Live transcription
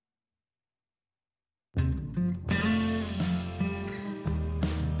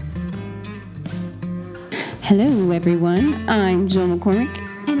Hello, everyone. I'm Jill McCormick.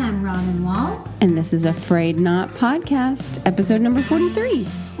 And I'm Robin Wall. And this is a Frayed Not podcast, episode number 43.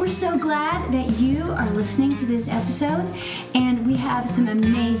 We're so glad that you are listening to this episode, and we have some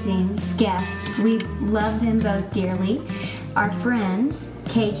amazing guests. We love them both dearly. Our friends,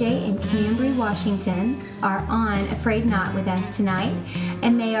 KJ and Cambri Washington, are on Frayed Not with us tonight,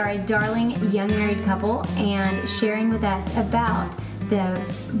 and they are a darling young married couple and sharing with us about the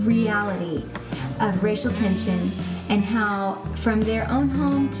reality of racial tension and how from their own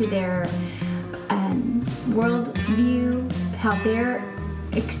home to their world view, how their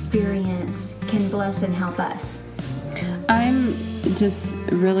experience can bless and help us. I'm just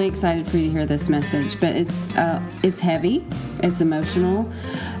really excited for you to hear this message, but it's heavy, it's emotional.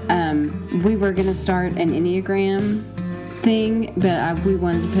 We were going to start an Enneagram thing, but we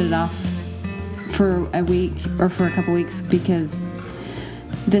wanted to put it off for a week or for a couple weeks because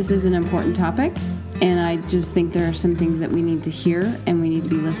this is an important topic, and I just think there are some things that we need to hear, and we need to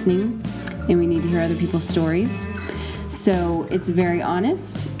be listening, and we need to hear other people's stories. So it's very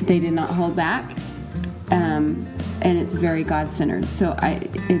honest. They did not hold back, and it's very God-centered. So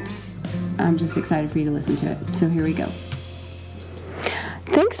I'm just excited for you to listen to it. So here we go.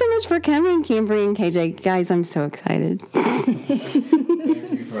 Thanks so much for coming, Cambri and KJ. Guys, I'm so excited. Thank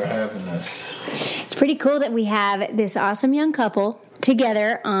you for having us. It's pretty cool that we have this awesome young couple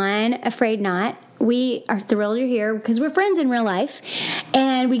together on Frayed Not. We are thrilled you're here because we're friends in real life,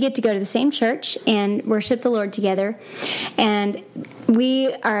 and we get to go to the same church and worship the Lord together. And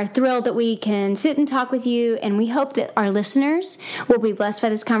we are thrilled that we can sit and talk with you, and we hope that our listeners will be blessed by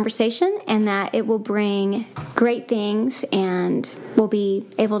this conversation and that it will bring great things, and we'll be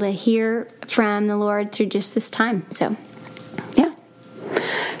able to hear from the Lord through just this time. So, yeah.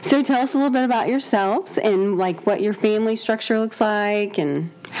 So tell us a little bit about yourselves and like what your family structure looks like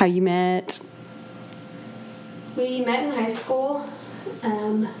and how you met. We met in high school.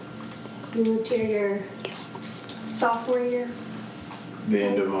 You moved here your sophomore year. The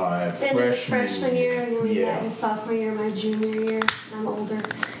end of my freshman year, and then we met in sophomore year, my junior year. I'm older.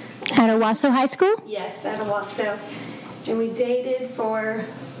 At Owasso High School? Yes, at Owasso. And we dated for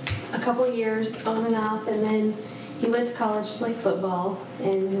a couple years on and off, and then he went to college to play football,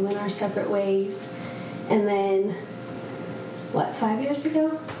 and we went our separate ways. And then, 5 years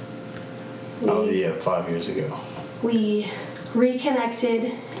ago? 5 years ago. We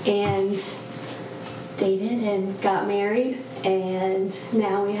reconnected and dated and got married, and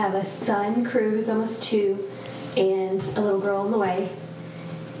now we have a son, Crew, who's almost 2, and a little girl on the way.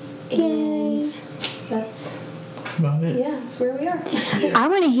 And that's about it. Yeah, that's where we are. Yeah. I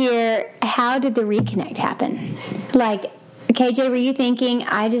want to hear, how did the reconnect happen? Like, KJ, were you thinking,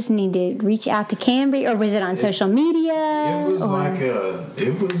 I just need to reach out to Cambri, or was it on social media? It was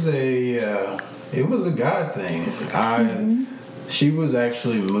a God thing. She was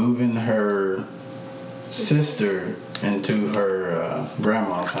actually moving her sister into her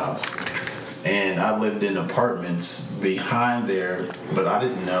grandma's house, and I lived in apartments behind there, but I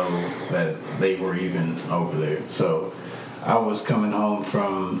didn't know that they were even over there. So I was coming home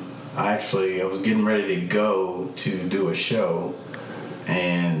from, I was getting ready to go to do a show.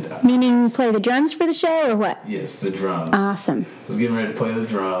 And meaning play the drums for the show, or what? Yes, the drums. Awesome. I was getting ready to play the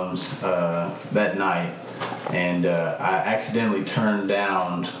drums that night, and I accidentally turned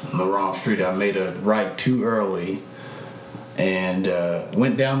down the wrong street. I made a right too early, and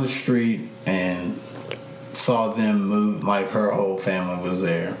went down the street and saw them move, like her whole family was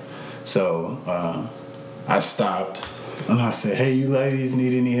there. So I stopped, and I said, "Hey, you ladies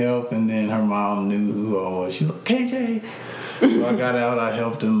need any help?" And then her mom knew who I was. She was like, "KJ." So I got out, I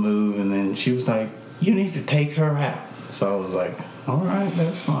helped him move, and then she was like, "You need to take her out." So I was like, "All right,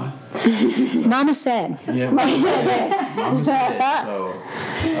 that's fine." So, Mama said. Yeah, Mama said. So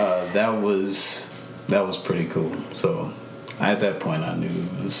that was pretty cool. So at that point, I knew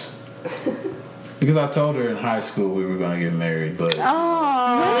it was, because I told her in high school we were going to get married, but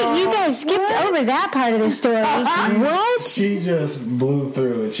Wait, you guys skipped over that part of the story. What? She just blew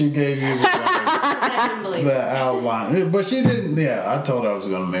through it. She gave you the outline, but she didn't. Yeah, I told her I was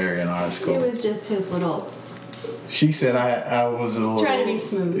going to marry in high school. It was just his little. She said I was a little. Trying to be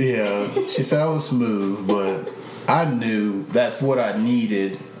smooth. Yeah, she said I was smooth, but I knew that's what I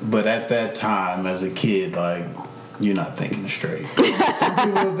needed. But at that time, as a kid, like, you're not thinking straight. Some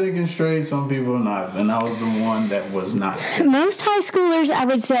people are thinking straight, some people are not. And I was the one that was not. Most high schoolers, I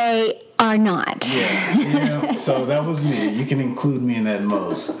would say, are not. Yeah. So that was me. You can include me in that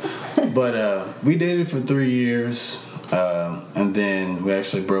most. But we dated for 3 years, and then we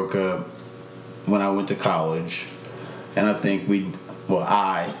actually broke up when I went to college. And I think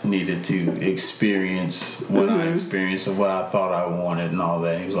I needed to experience what I experienced and what I thought I wanted and all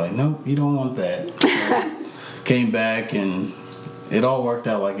that. He was like, nope, you don't want that. So, came back and it all worked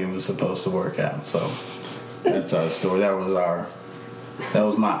out like it was supposed to work out. So that's our story. That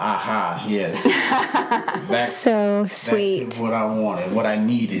was my aha. Yes. So sweet. Back to what I wanted, what I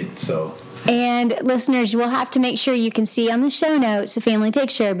needed. So. And listeners, you will have to make sure you can see on the show notes a family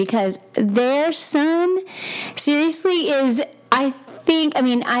picture, because their son seriously is, I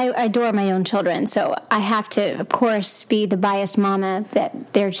adore my own children, so I have to, of course, be the biased mama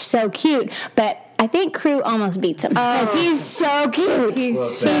that they're so cute. But I think Crew almost beats him because he's so cute.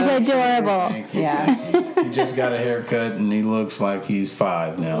 He's adorable. Yeah. He just got a haircut and he looks like he's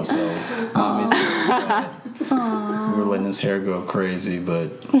 5 now. So we're letting his hair go crazy,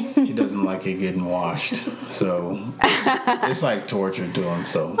 but he doesn't like it getting washed. So it's like torture to him.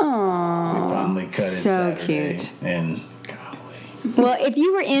 So we finally cut it Saturday. Cute. And well, if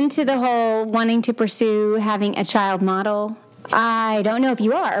you were into the whole wanting to pursue having a child model, I don't know if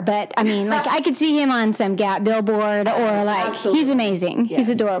you are, but I mean, like, I could see him on some Gap billboard, or like, absolutely. He's amazing. Yes. He's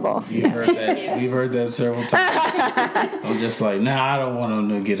adorable. You've heard that. We've heard that several times. I'm just like, I don't want him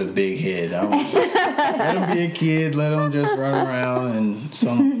to get a big head. Let him be a kid. Let him just run around, and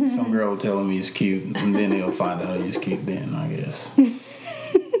some girl will tell him he's cute, and then he'll find out he's cute. Then I guess.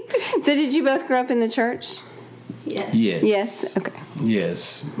 So, did you both grow up in the church? Yes. Yes. Okay.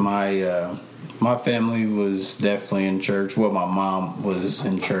 Yes, my family was definitely in church. Well, my mom was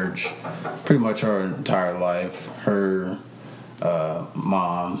in church pretty much her entire life. Her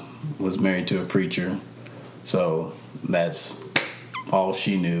mom was married to a preacher, so that's all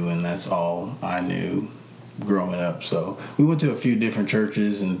she knew, and that's all I knew growing up. So we went to a few different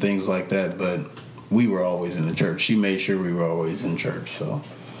churches and things like that, but we were always in the church. She made sure we were always in church. So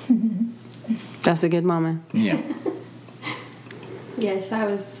that's a good mama. Yeah. Yes,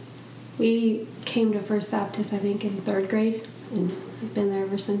 we came to First Baptist, I think, in 3rd grade, and I've been there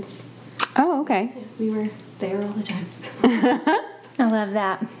ever since. Oh, okay. Yeah, we were there all the time. I love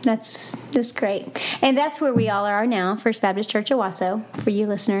that. That's great. And that's where we all are now, First Baptist Church Owasso, for you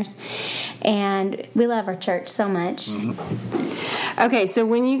listeners. And we love our church so much. Mm-hmm. Okay, so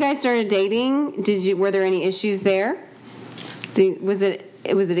when you guys started dating, were there any issues there? Was it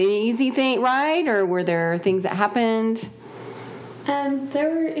an easy thing, right? Or were there things that happened?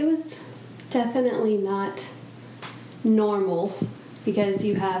 It was definitely not normal, because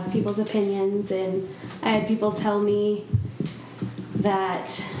you have people's opinions, and I had people tell me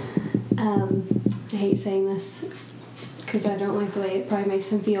that, I hate saying this because I don't like the way it probably makes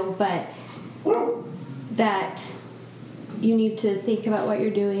them feel, but that you need to think about what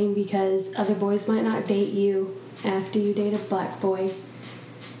you're doing, because other boys might not date you after you date a black boy.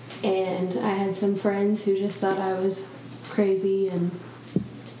 And I had some friends who just thought I was crazy and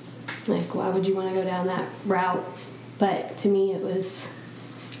like, why would you want to go down that route? But to me,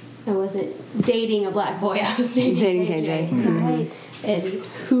 I wasn't dating a black boy, I was dating KJ. Mm-hmm. Right. And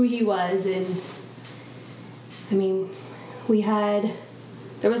who he was. And I mean,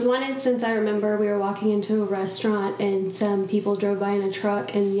 there was one instance I remember, we were walking into a restaurant and some people drove by in a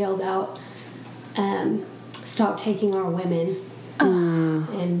truck and yelled out, stop taking our women.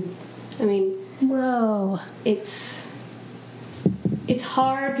 And I mean, whoa, it's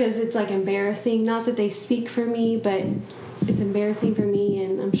hard because it's like embarrassing. Not that they speak for me, but it's embarrassing for me,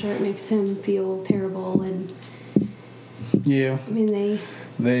 and I'm sure it makes him feel terrible. And yeah, I mean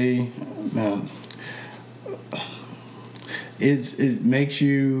it makes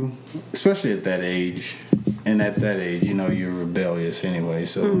you, especially at that age, and at that age, you're rebellious anyway.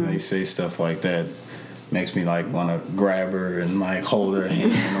 So when they say stuff like that, makes me like want to grab her and like hold her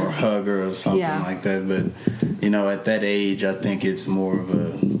hand or hug her or something like that. But at that age, I think it's more of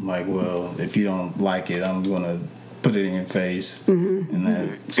a like, well, if you don't like it, I'm gonna put it in your face, and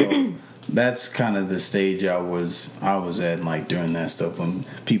that. So that's kind of the stage I was at, like during that stuff, when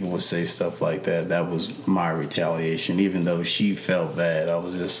people would say stuff like that. That was my retaliation. Even though she felt bad, I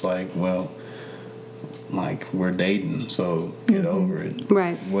was just like, well, like, we're dating, so get over it.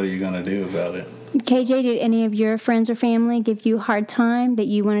 Right. What are you gonna do about it? KJ, did any of your friends or family give you a hard time that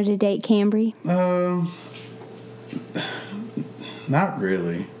you wanted to date Cambri? Not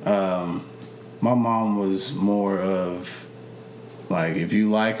really. My mom was more of like, if you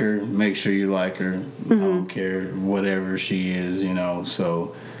like her, make sure you like her. I don't care whatever she is,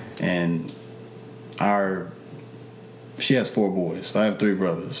 So, and she has 4 boys. I have 3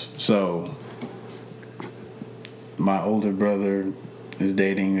 brothers. So, my older brother is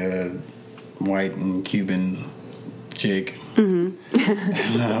dating a white and Cuban chick,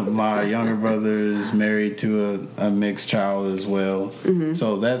 My younger brother is married to a mixed child as well.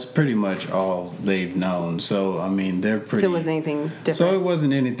 So that's pretty much all they've known. So, I mean, they're pretty... So it wasn't anything different? So it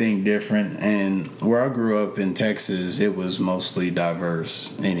wasn't anything different. And where I grew up in Texas, it was mostly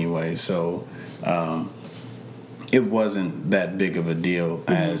diverse anyway. So it wasn't that big of a deal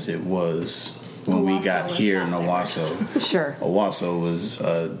as it was when we got here in Owasso. Sure. Owasso was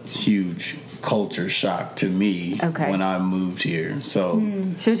a huge culture shock to me when I moved here. So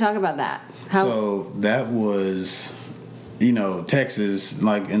talk about that. So that was, Texas,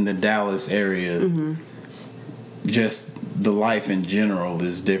 like in the Dallas area, just the life in general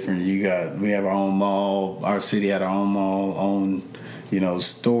is different. We have our own mall. Our city had our own mall, own,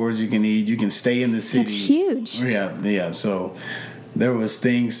 stores you can eat. You can stay in the city. It's huge. Yeah. So there was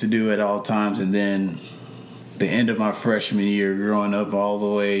things to do at all times, and then the end of my freshman year, growing up all the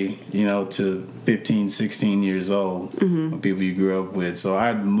way, to 15, 16 years old, with people you grew up with. So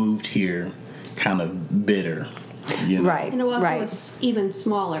I moved here kind of bitter. Right. And Owasso was even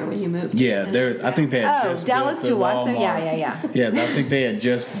smaller when you moved. Yeah, I think they had just Dallas built to Walmart. Owasso. Yeah. Yeah, I think they had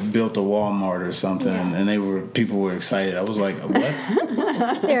just built a Walmart or something, and people were excited. I was like,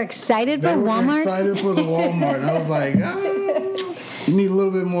 what? They're excited for They were Walmart? excited for the Walmart, and I was like, you need a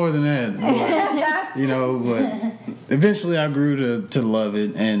little bit more than that. But eventually I grew to love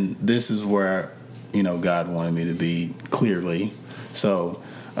it, and this is where, God wanted me to be, clearly. So,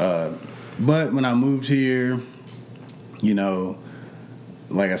 but when I moved here,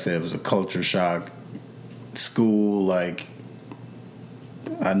 like I said, it was a culture shock. School, like,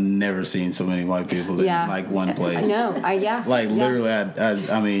 I've never seen so many white people in like one place. I know. Like literally,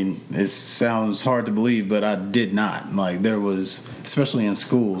 I mean, it sounds hard to believe, but I did not. Like there was, especially in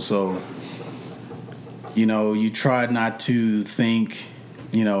school. So, you try not to think,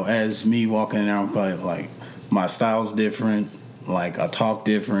 as me walking around, like my style's different, like I talk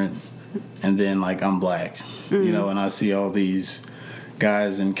different, and then like I'm black, and I see all these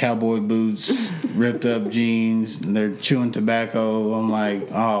guys in cowboy boots, ripped up jeans, and they're chewing tobacco. I'm like,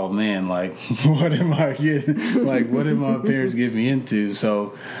 oh man, like what am I getting? Like what did my parents get me into?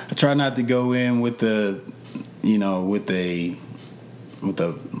 So I try not to go in with the, with the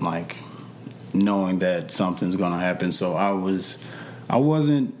like knowing that something's gonna happen. So I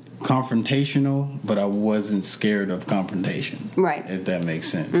wasn't confrontational, but I wasn't scared of confrontation. Right. If that makes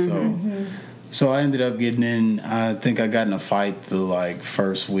sense. So I ended up getting in. I think I got in a fight the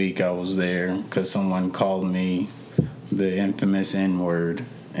first week I was there because someone called me the infamous N-word,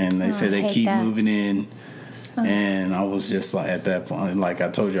 and they said they keep moving in, and I was just like at that point, like I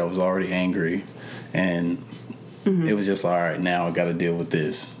told you, I was already angry, and it was just like, all right, now I got to deal with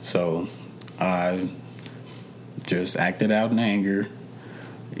this. So I just acted out in anger.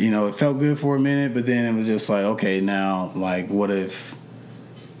 It felt good for a minute, but then it was just like, okay, now like what if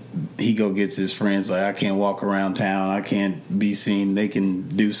he gets his friends, like I can't walk around town, I can't be seen, they can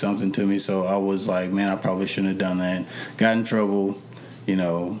do something to me. So I was like, man, I probably shouldn't have done that. Got in trouble,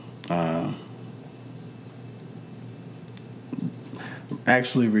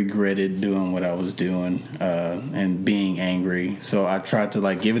 actually regretted doing what I was doing, and being angry. So I tried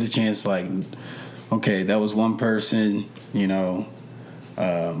to give it a chance, like, okay, that was one person,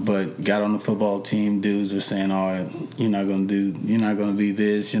 but got on the football team, dudes were saying, oh, you're not going to be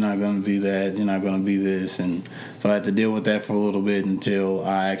this, you're not going to be that, you're not going to be this. And so I had to deal with that for a little bit until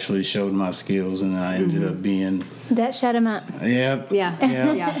I actually showed my skills, and then I ended up being... That shut him up. Yeah.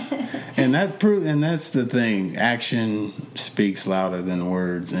 And that's the thing. Action speaks louder than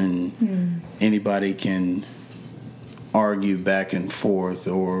words, and anybody can argue back and forth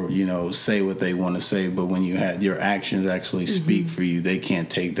or say what they want to say, but when you have your actions actually speak for you, they can't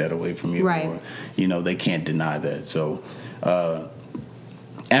take that away from you, right? Or they can't deny that. So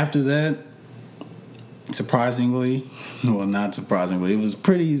after that, surprisingly, well, not surprisingly, it was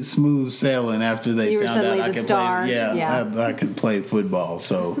pretty smooth sailing after they found out I could play. I could play football,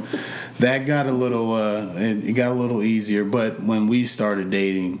 so that got a little it got a little easier. But when we started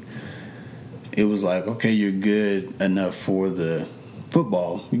dating, it was like, okay, you're good enough for the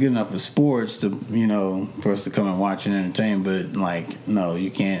football. You're good enough for sports to, for us to come and watch and entertain. But, no,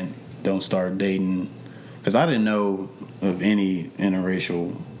 you can't. Don't start dating. Because I didn't know of any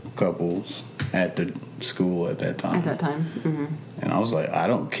interracial couples at the school at that time. And I was like, I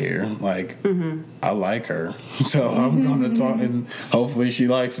don't care. I like her. So I'm going to talk, and hopefully she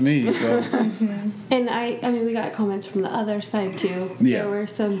likes me. So. And I mean, we got comments from the other side too. Yeah. There were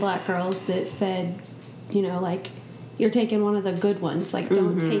some black girls that said, you're taking one of the good ones. Like,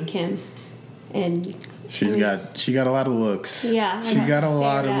 don't take him. And she got a lot of looks. Yeah, she got a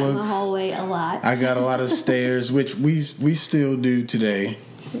lot of looks in the hallway a lot. I got a lot of stares, which we still do today.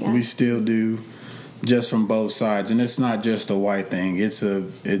 Yeah. We still do, just from both sides, and it's not just a white thing. It's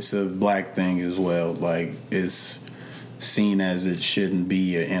a black thing as well. Like, it's seen as it shouldn't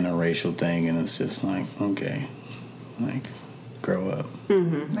be an interracial thing, and it's just like, okay, like, grow up.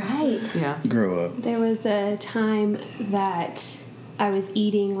 Mm-hmm. Right. Yeah. Grow up. There was a time that I was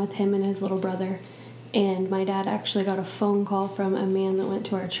eating with him and his little brother, and my dad actually got a phone call from a man that went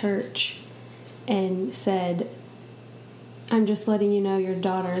to our church and said, "I'm just letting you know your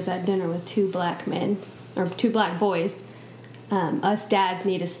daughter is at dinner with 2 black men, or 2 black boys. Us dads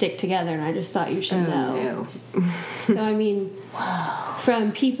need to stick together, and I just thought you should know." No. So, I mean, wow.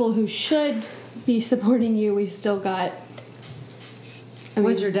 From people who should be supporting you, we still got... What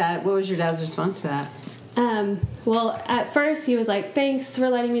was your dad's response to that? Well, at first he was like, "Thanks for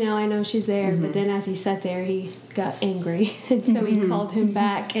letting me know. I know she's there." Mm-hmm. But then as he sat there, he got angry. And so he called him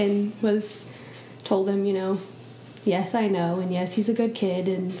back and told him, yes, I know. And yes, he's a good kid.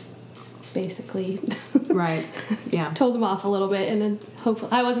 And basically right. Yeah. told him off a little bit. And then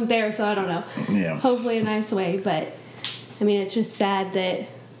hopefully, I wasn't there, so I don't know. Yeah. Hopefully a nice way. But I mean, it's just sad that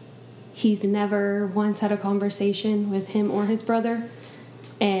he's never once had a conversation with him or his brother.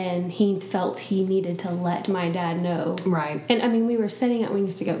 And he felt he needed to let my dad know. Right. And, I mean, we were setting up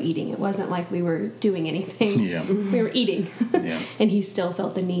wings to go eating. It wasn't like we were doing anything. Yeah. We were eating. Yeah. And he still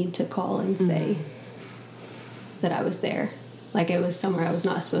felt the need to call and say that I was there. Like, it was somewhere I was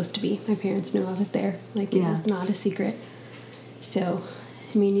not supposed to be. My parents knew I was there. Like, it was not a secret. So,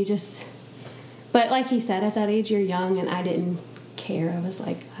 I mean, you just... But like he said, at that age, you're young, and I didn't care. I was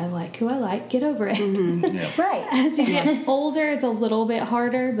like, I like who I like. Get over it. Mm-hmm. Yeah. Right. As you get older, it's a little bit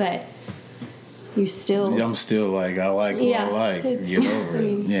harder, but you still... I'm still like, I like who I like. Get over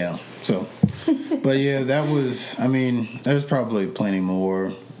it. Yeah. So, but yeah, that was, I mean, there's probably plenty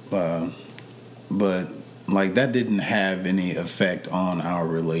more, but like, that didn't have any effect on our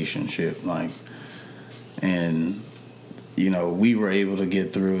relationship. Like, and, we were able to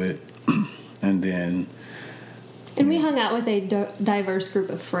get through it. And then... And we hung out with a diverse group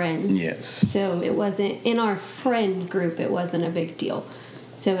of friends. Yes. So it wasn't, in our friend group, it wasn't a big deal.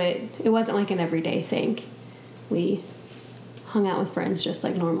 So it wasn't like an everyday thing. We hung out with friends just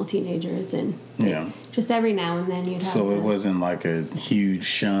like normal teenagers, and just every now and then you'd have... So it wasn't like a huge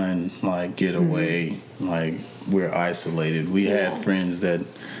shun, like, get away, like, we're isolated. We had friends that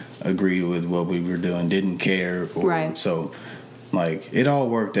agreed with what we were doing, didn't care. Right. So... Like, it all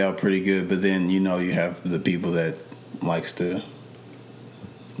worked out pretty good, but then, you have the people that likes to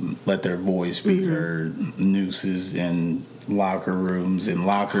let their voice be heard, nooses in locker rooms and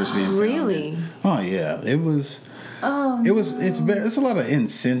lockers being found. Really? Oh, yeah. It was... Oh, it's a lot of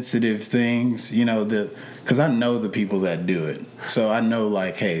insensitive things, because I know the people that do it. So I know,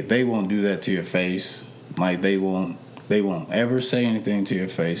 like, hey, they won't do that to your face. Like, they won't ever say anything to your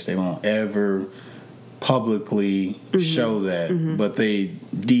face. They won't ever... publicly show that, but they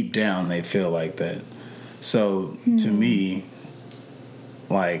deep down they feel like that. So to me,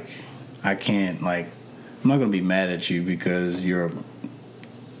 like, I can't, like, I'm not gonna be mad at you because you're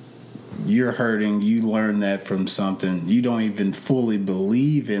hurting. You learned that from something. You don't even fully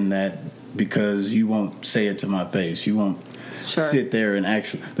believe in that because you won't say it to my face. You won't sit there and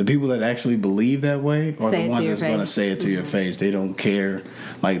actually... The people that actually believe that way are the ones that's going to say it to your face. They don't care.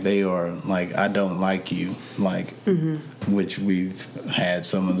 Like, they are like, I don't like you. Like, which we've had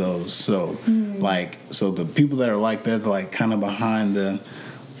some of those. So, so the people that are like that, like, kind of behind the...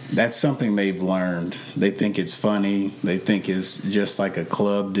 That's something they've learned. They think it's funny. They think it's just like a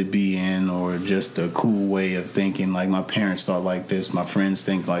club to be in, or just a cool way of thinking. Like, my parents thought like this. My friends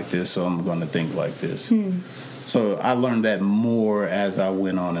think like this, so I'm going to think like this. So I learned that more as I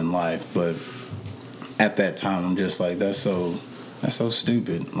went on in life. But at that time, I'm just like, that's so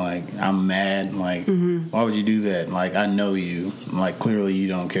stupid. Like, I'm mad. Like, why would you do that? Like, I know you. Like, clearly you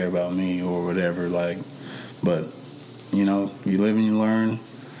don't care about me or whatever. Like, but, you live and you learn.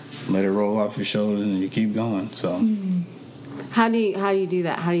 Let it roll off your shoulders and you keep going. So, how do you do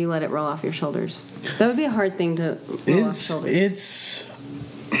that? How do you let it roll off your shoulders? That would be a hard thing to roll off shoulders.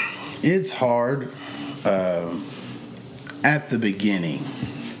 It's hard. At the beginning,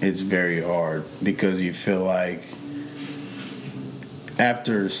 it's very hard because you feel like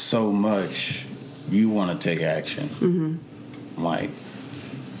after so much, you want to take action. Like,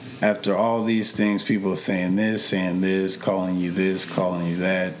 after all these things, people are saying this, calling you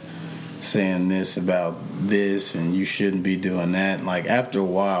that, saying this about this, and you shouldn't be doing that. Like, after a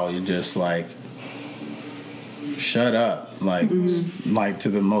while, you're just like, shut up. Like, like to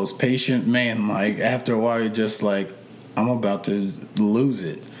the most patient man, like after a while, you're just like, I'm about to lose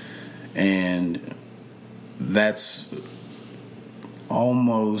it. And that's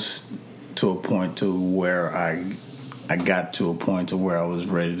almost to a point to where I got to a point to where I was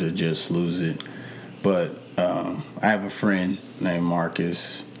ready to just lose it. But I have a friend named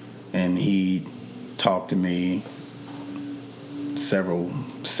Marcus, and he talked to me several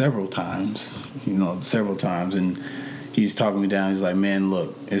times, and he's talking me down. He's like, man,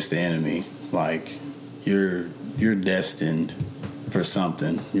 look, it's the enemy. Like, you're destined for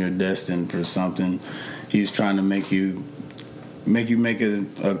something. You're destined for something. He's trying to make you make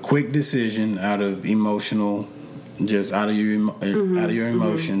a quick decision out of emotional, just out of your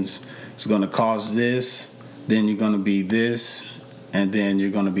emotions. It's going to cause this, then you're going to be this, and then you're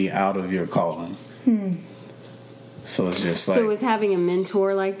going to be out of your calling. So it's just like... So was having a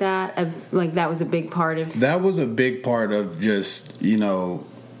mentor like that, that was a big part of... That was a big part of just,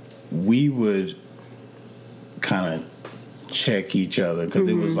 we would kind of check each other, because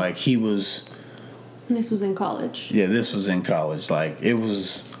it was like he was... This was in college. Yeah, this was in college. Like, it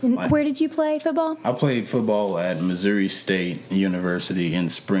was... Like, where did you play football? I played football at Missouri State University in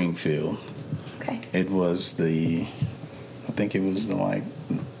Springfield. Okay. It was I think it was the,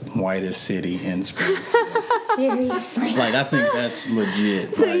 whitest city in Springfield. Seriously? Like, I think that's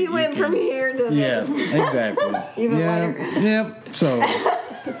legit. So you went from here to... Yeah, exactly. Even whiter. Yep. So,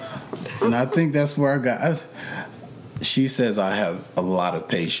 and I think that's where I got... She says I have a lot of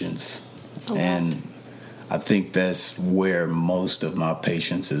patience. And I think that's where most of my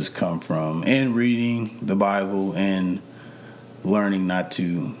patience has come from. And reading the Bible and learning not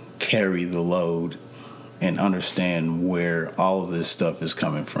to carry the load and understand where all of this stuff is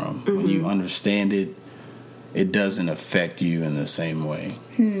coming from. When you understand it, it doesn't affect you in the same way.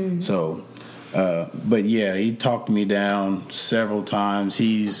 So, but yeah, he talked me down several times.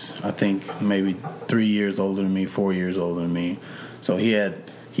 He's, I think, maybe 3 years older than me, 4 years older than me. So he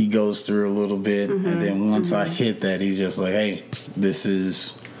goes through a little bit, and then once I hit that, he's just like, hey, this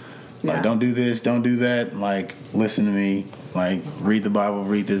is, like, don't do this, don't do that, like, listen to me, like, read the Bible,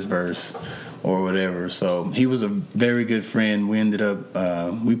 read this verse, or whatever. So he was a very good friend. We ended up,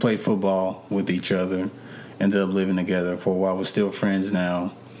 we played football with each other, ended up living together for a while. We're still friends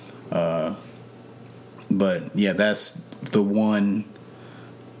now. But, yeah, that's the one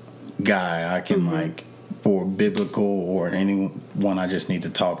guy I can, for biblical or anyone I just need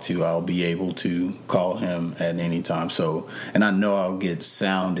to talk to, I'll be able to call him at any time. So, and I know I'll get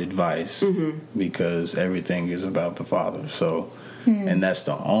sound advice because everything is about the Father. So, and that's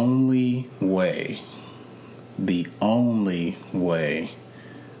the only way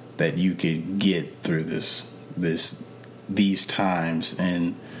that you could get through these times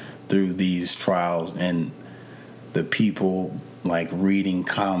and through these trials, and the people like reading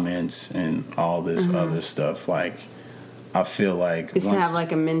comments and all this other stuff. Like, I feel like is to have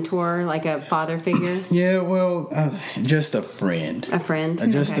like a mentor, like a father figure. Yeah, well, just a friend. A friend,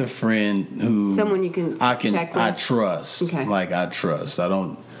 just a friend who someone you can check with. I trust. Okay. Like, I trust. I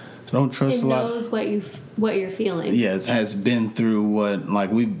don't trust it a lot. It knows what you're feeling. Yeah, it has been through what,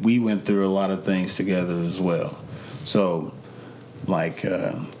 like, we went through a lot of things together as well. So. Like,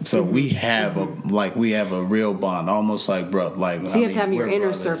 so we have a real bond, almost like brother. Like, so you have to have your inner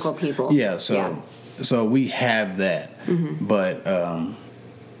brothers. Circle people. Yeah. So we have that, but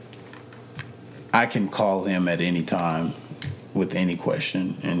I can call him at any time with any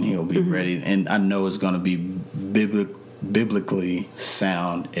question, and he'll be ready. And I know it's going to be biblically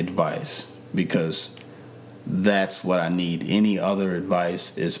sound advice, because that's what I need. Any other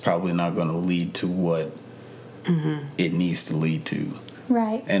advice is probably not going to lead to what it needs to lead to.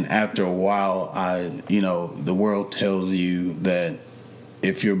 Right. And after a while, the world tells you that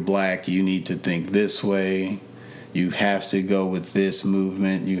if you're black, you need to think this way. You have to go with this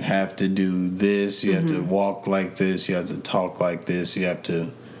movement. You have to do this. You have to walk like this. You have to talk like this. You have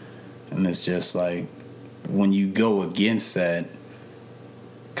to, and it's just like, when you go against that,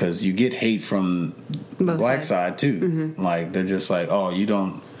 because you get hate from the black side too. Like, they're just like, oh, you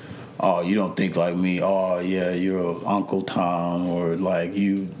don't think like me. Oh, yeah, you're Uncle Tom, or like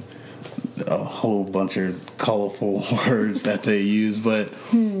a whole bunch of colorful words that they use. But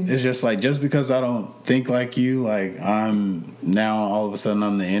it's just like, just because I don't think like you, like, I'm now all of a sudden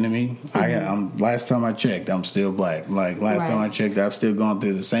I'm the enemy. I'm last time I checked, I'm still black. Like, last time I checked, I've still gone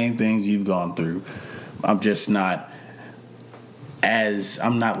through the same things you've gone through. I'm just not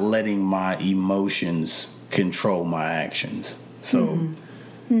I'm not letting my emotions control my actions. So.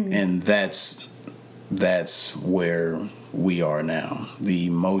 And that's where we are now. The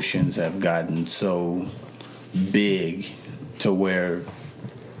emotions have gotten so big to where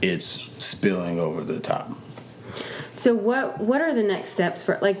it's spilling over the top. So what are the next steps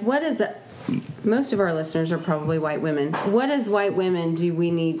for, like, what is it? Most of our listeners are probably white women. What as white women do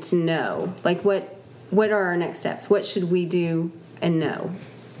we need to know? Like, what are our next steps? What should we do and know?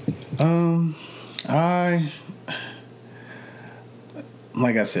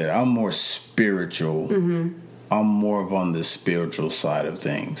 Like I said, I'm more spiritual. Mm-hmm. I'm more of on the spiritual side of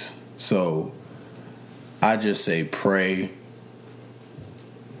things. So I just say pray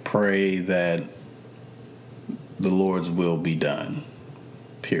that the Lord's will be done,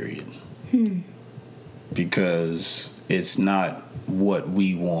 period. Because it's not what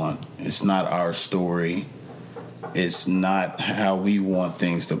we want. It's not our story. It's not how we want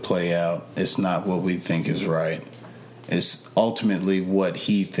things to play out. It's not what we think is right. It's ultimately what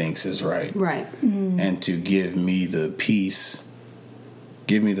he thinks is right. Right. And to give me the peace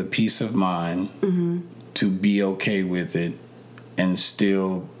of mind to be okay with it and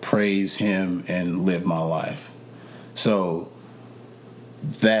still praise him and live my life. So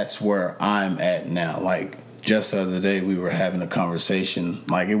that's where I'm at now. Like, just the other day we were having a conversation.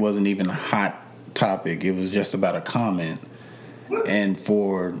 Like, it wasn't even a hot topic. It was just about a comment. And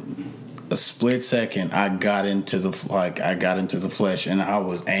for a split second, I got into the flesh, and I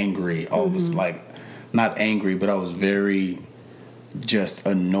was angry. I was like, not angry, but I was very just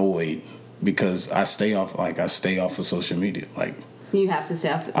annoyed because I stay off of social media. Like, You have to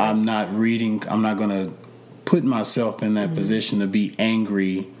stay off. I'm not reading. I'm not going to put myself in that position to be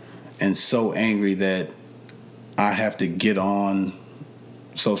angry and so angry that I have to get on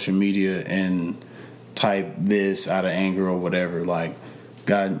social media and type this out of anger or whatever. Like,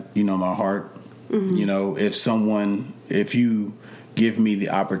 God, you know my heart. You know, if you give me the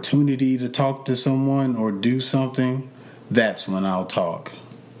opportunity to talk to someone or do something, that's when I'll talk.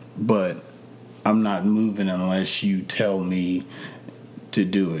 But I'm not moving unless you tell me to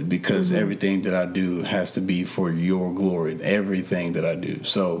do it, because everything that I do has to be for your glory. Everything that I do.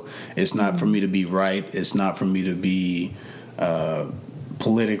 So it's not for me to be right. It's not for me to be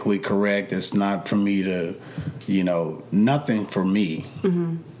politically correct. It's not for me to, nothing for me.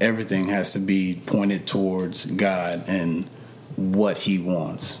 Everything has to be pointed towards God and what he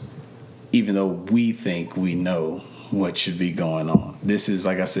wants, even though we think we know what should be going on. This is,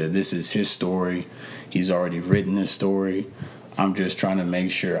 like I said, this is his story. He's already written his story. I'm just trying to make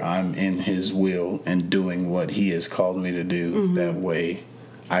sure I'm in his will and doing what he has called me to do. That way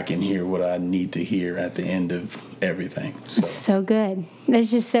I can hear what I need to hear at the end of everything. So good. That's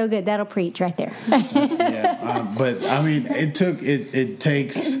just so good. That'll preach right there. But I mean, it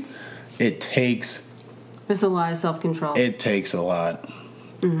takes. It's a lot of self-control. It takes a lot.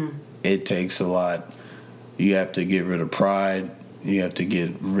 It takes a lot. You have to get rid of pride. You have to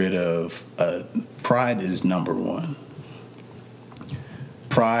get rid of pride is number one.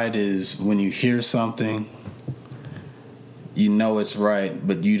 Pride is when you hear something, you know it's right,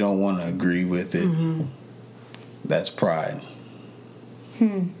 but you don't want to agree with it. That's pride.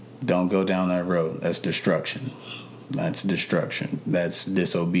 Don't go down that road. That's destruction. That's destruction. That's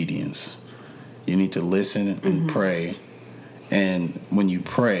disobedience. You need to listen and pray. And when you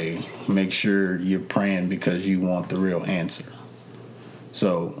pray, make sure you're praying because you want the real answer.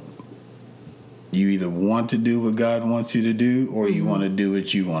 So you either want to do what God wants you to do, or you want to do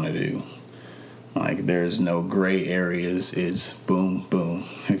what you want to do. Like, there's no gray areas. It's boom, boom.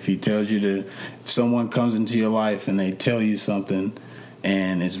 If he tells you to, if someone comes into your life and they tell you something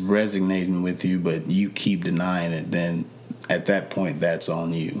and it's resonating with you, but you keep denying it, then at that point, that's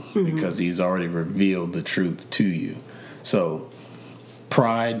on you, because he's already revealed the truth to you. So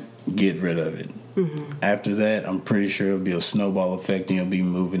pride, get rid of it. After that, I'm pretty sure it'll be a snowball effect and you'll be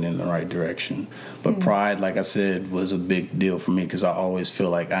moving in the right direction. But pride, like I said, was a big deal for me because I always feel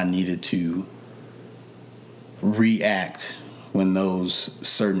like I needed to react when those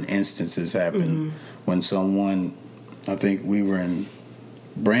certain instances happen. When someone, I think we were in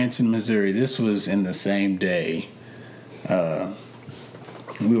Branson, Missouri. This was in the same day.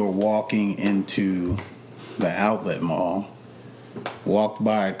 We were walking into the outlet mall, walked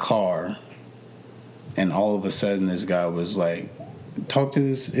by a car, and all of a sudden this guy was like, talk to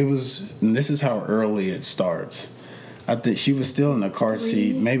this. And this is how early it starts. I think she was still in a car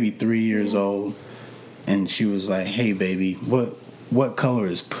seat, maybe 3 years old. And she was like, hey, baby, what color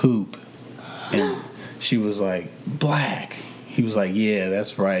is poop? And she was like, black. He was like, yeah,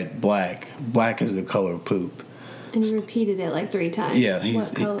 that's right, black. Black is the color of poop. And he repeated it like 3 times. Yeah.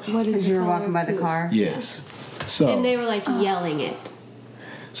 What is Because you were walking by the car? Yes. So, and they were like yelling it.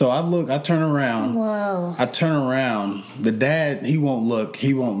 So I turn around. Whoa. I turn around. The dad, he won't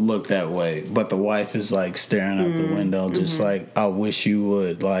look that way. But the wife is like staring out the window, just like, I wish you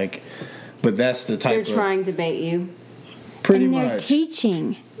would. Like, but that's the type They're trying to bait you. Pretty and much. they're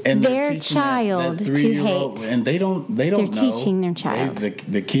teaching And their child that to 3-year-old, hate. and they don't They're know. teaching their child.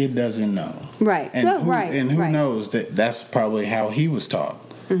 The kid doesn't know. Right. And who right. knows that's probably how he was taught.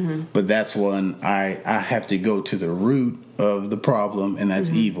 Mm-hmm. But that's when I have to go to the root of the problem, and that's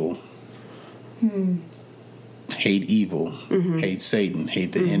evil. Hate evil. Hate Satan.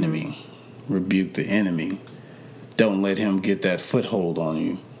 Hate the enemy. Rebuke the enemy. Don't let him get that foothold on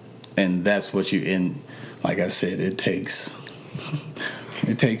you. And that's what and like I said, it takes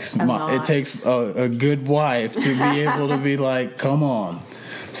a good wife to be able to be like, come on.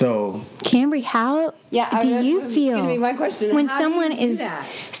 So, Cambri, how do you feel gonna be my question. when How do someone you do is that?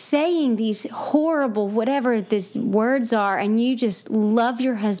 saying these horrible, whatever these words are, and you just love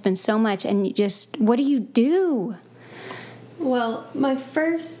your husband so much, and you just, what do you do? Well, the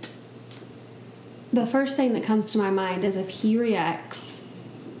first thing that comes to my mind is if he reacts,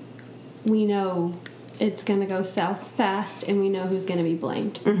 we know it's going to go south fast, and we know who's going to be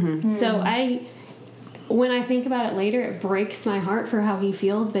blamed. So when I think about it later, it breaks my heart for how he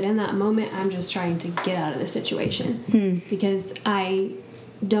feels, but in that moment, I'm just trying to get out of the situation because I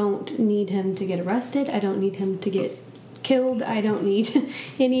don't need him to get arrested. I don't need him to get killed. I don't need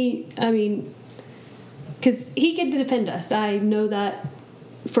because he can defend us. I know that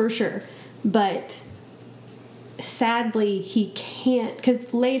for sure. But sadly, he can't,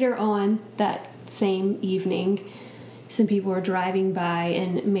 because later on that same evening, some people were driving by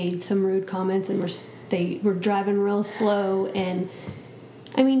and made some rude comments, and they were driving real slow. And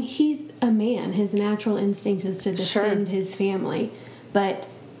I mean, he's a man. His natural instinct is to defend his family, but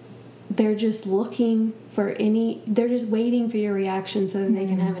they're just looking for they're just waiting for your reaction so that they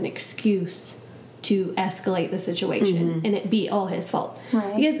can have an excuse to escalate the situation and it be all his fault.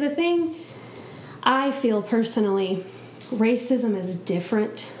 Right. Because the thing I feel personally, racism is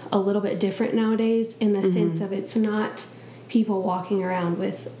a little bit different nowadays in the sense of it's not people walking around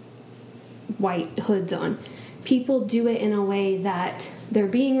with white hoods on. People do it in a way that they're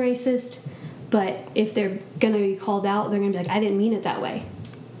being racist, but if they're going to be called out, they're going to be like, I didn't mean it that way.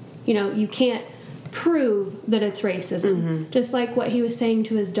 You know, you can't prove that it's racism. Just like what he was saying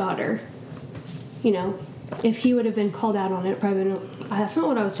to his daughter. You know, if he would have been called out on it, probably been, that's not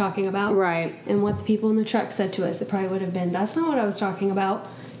what I was talking about. Right. And what the people in the truck said to us, it probably would have been, that's not what I was talking about.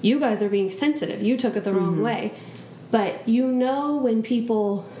 You guys are being sensitive. You took it the wrong way. But you know when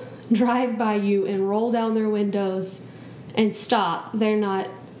people drive by you and roll down their windows and stop, they're not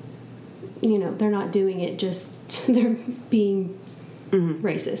doing it just, they're being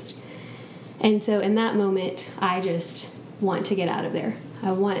racist. And so in that moment, I just want to get out of there.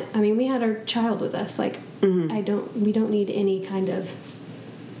 We had our child with us. Like, we don't need any kind of,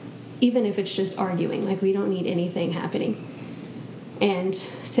 even if it's just arguing, like, we don't need anything happening. And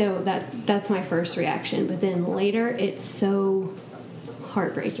so that's my first reaction. But then later, it's so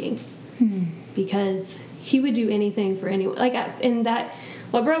heartbreaking because he would do anything for anyone.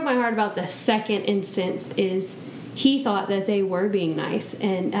 What broke my heart about the second instance is he thought that they were being nice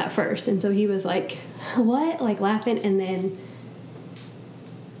and at first. And so he was like, what? Like laughing. And then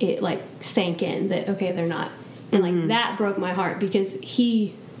it like sank in that, okay, they're not. And like that broke my heart because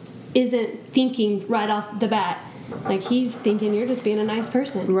he isn't thinking right off the bat. Like he's thinking you're just being a nice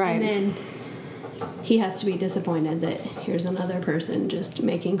person. Right. And then he has to be disappointed that here's another person just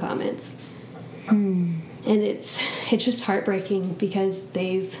making comments. And it's just heartbreaking because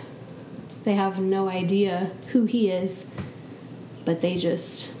they have no idea who he is, but they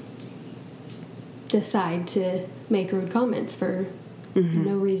just decide to make rude comments for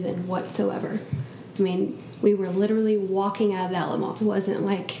no reason whatsoever. I mean, we were literally walking out of that mall. It wasn't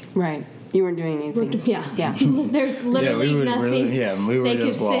like... Right. You weren't doing anything. Yeah. There's literally nothing they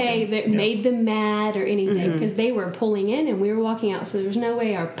could say that made them mad or anything because they were pulling in and we were walking out. So there was no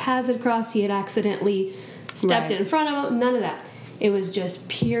way our paths had crossed. He had accidentally stepped in front of him. None of that. It was just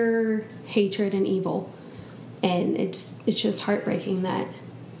pure hatred and evil. And it's just heartbreaking that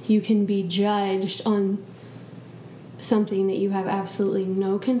you can be judged on something that you have absolutely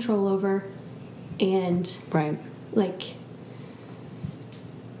no control over and like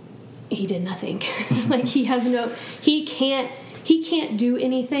he did nothing. Like he can't do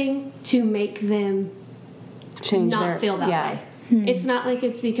anything to make them feel that way. It's not like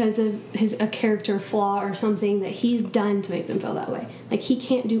it's because of a character flaw or something that he's done to make them feel that way. Like he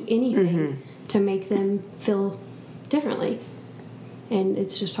can't do anything to make them feel differently. And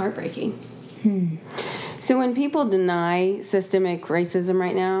it's just heartbreaking. So when people deny systemic racism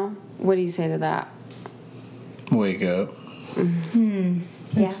right now, what do you say to that? Wake up.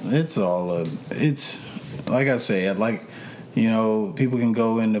 It's all it's like I say, like, you know, people can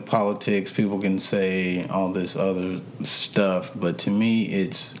go into politics, people can say all this other stuff, but to me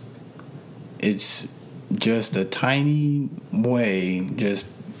it's just a tiny way just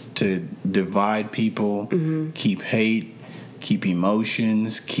to divide people, keep hate, keep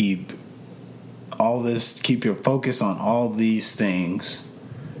emotions, keep your focus on all these things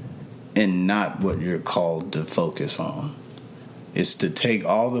and not what you're called to focus on. It's to take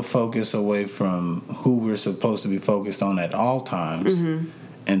all the focus away from who we're supposed to be focused on at all times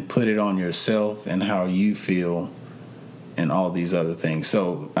and put it on yourself and how you feel and all these other things.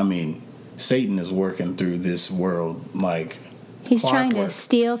 So, I mean, Satan is working through this world like he's clockwork. trying to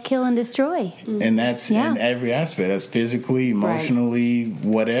steal, kill, and destroy. And that's in every aspect. That's physically, emotionally,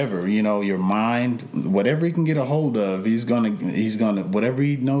 whatever. You know, your mind, whatever he can get a hold of, he's gonna whatever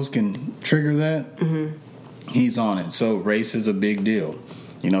he knows can trigger that. He's on it. So race is a big deal.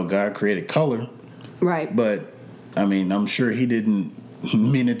 You know, God created color. Right. But, I mean, I'm sure he didn't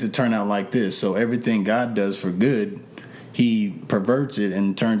mean it to turn out like this. So everything God does for good, he perverts it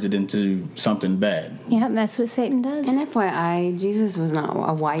and turns it into something bad. Yeah, that's what Satan does. And FYI, Jesus was not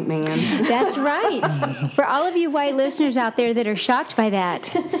a white man. That's right. For all of you white listeners out there that are shocked by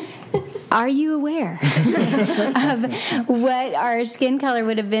that, are you aware of what our skin color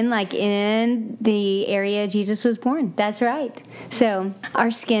would have been like in the area Jesus was born? That's right. So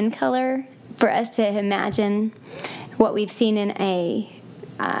our skin color, for us to imagine what we've seen in a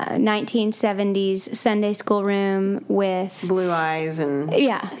 1970s Sunday school room with blue eyes and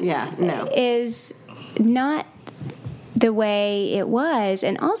is not the way it was,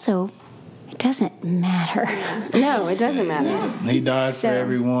 and also it doesn't matter. No, it doesn't matter. He died for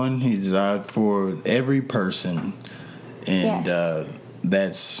everyone. He died for every person, and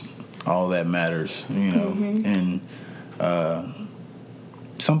that's all that matters, you know. And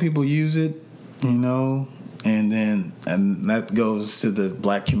some people use it, you know. And that goes to the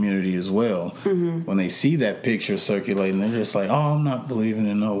black community as well. When they see that picture circulating, they're just like, "Oh, I'm not believing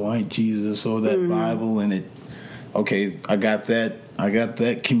in no white Jesus or that Bible." And I got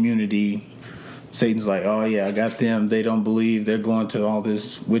that community. Satan's like, "Oh yeah, I got them. They don't believe. They're going to all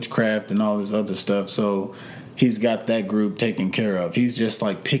this witchcraft and all this other stuff." So he's got that group taken care of. He's just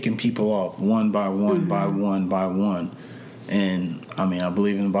like picking people off one by one, by one by one. And I mean, I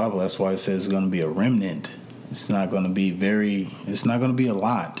believe in the Bible. That's why it says it's going to be a remnant. It's not going to be it's not going to be a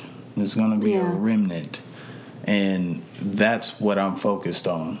lot. It's going to be a remnant. And that's what I'm focused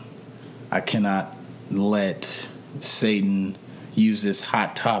on. I cannot let Satan use this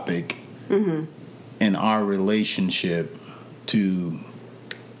hot topic in our relationship to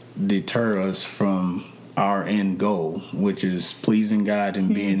deter us from our end goal, which is pleasing God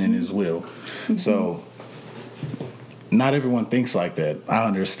and being in his will. So not everyone thinks like that. I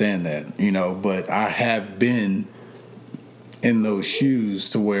understand that, you know, but I have been in those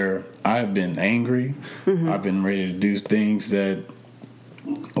shoes to where I've been angry. I've been ready to do things that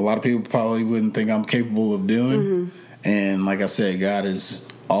a lot of people probably wouldn't think I'm capable of doing. And like I said, God is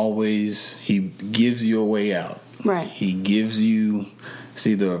always, he gives you a way out. Right. He gives you, it's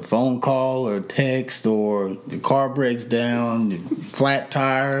either a phone call or text, or the car breaks down, flat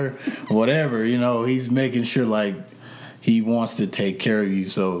tire, whatever, you know, he's making sure like he wants to take care of you.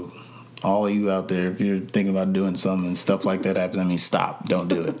 So all of you out there, if you're thinking about doing something and stuff like that happens, I mean, stop. Don't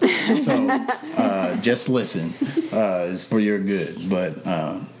do it. So just listen. It's for your good. But,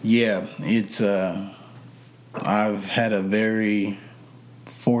 it's I've had a very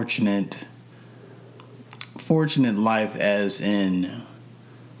fortunate life, as in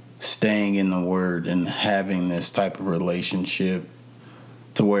staying in the Word and having this type of relationship,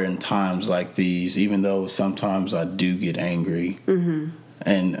 to where in times like these, even though sometimes I do get angry,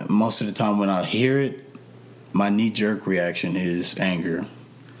 and most of the time when I hear it, my knee-jerk reaction is anger,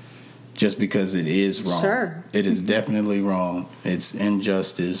 just because it is wrong. Sure. It is definitely wrong. It's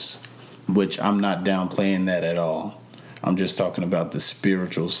injustice, which I'm not downplaying that at all. I'm just talking about the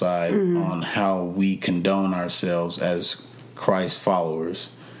spiritual side on how we condone ourselves as Christ followers,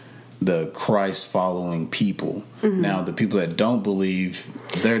 the Christ following people. Now, the people that don't believe,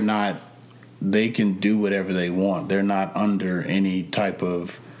 they can do whatever they want. They're not under any type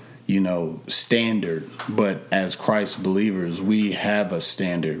of, standard. But as Christ believers, we have a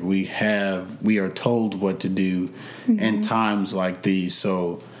standard. We are told what to do in times like these.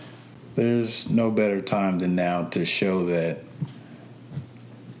 So there's no better time than now to show that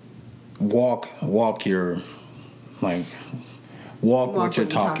walk what you're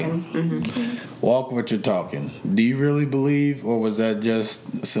talking. Mm-hmm. Walk what you're talking. Do you really believe, or was that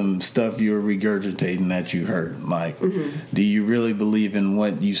just some stuff you were regurgitating that you heard? Like, do you really believe in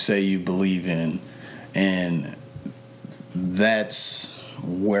what you say you believe in? And that's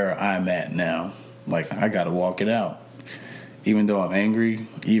where I'm at now. Like, I got to walk it out. Even though I'm angry,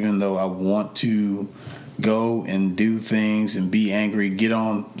 even though I want to go and do things and be angry, get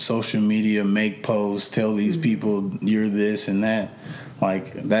on social media, make posts, tell these people you're this and that,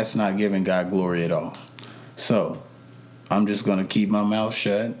 like, that's not giving God glory at all. So I'm just going to keep my mouth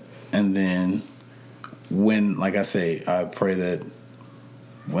shut. And then when, like I say, I pray that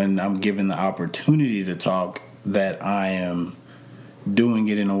when I'm given the opportunity to talk, that I am doing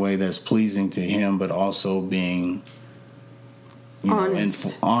it in a way that's pleasing to Him, but also being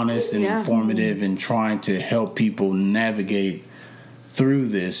honest and informative, and trying to help people navigate through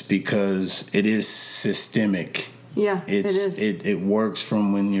this, because it is systemic. Yeah, it is. It works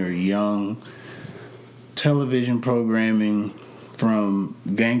from when you're young. Television programming, from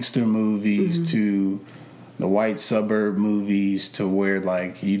gangster movies to the white suburb movies, to where,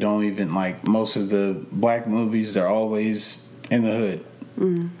 like, you don't even, like, most of the black movies, they're always in the hood.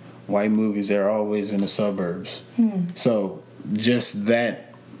 White movies, they're always in the suburbs. So just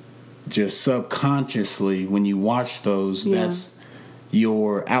subconsciously, when you watch those, that's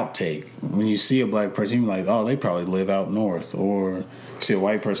your outtake. When you see a black person, you're like, oh, they probably live out north. Or you see a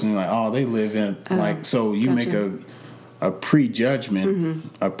white person, you're like, oh, they live in, like, so you make a prejudgment,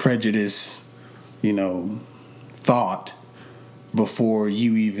 a prejudice, thought before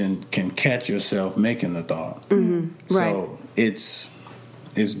you even can catch yourself making the thought. So it's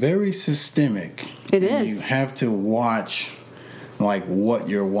very systemic. It is. You have to watch, like, what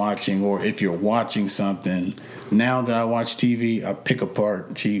you're watching, or if you're watching something. Now that I watch TV, I pick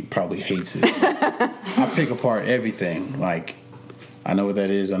apart. She probably hates it. I pick apart everything. Like, I know what that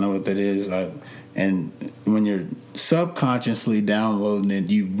is. And when you're subconsciously downloading it,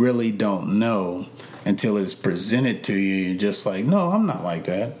 you really don't know until it's presented to you. You're just like, no, I'm not like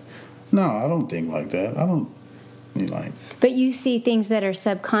that. No, I don't think like that. I don't. You're like. But you see things that are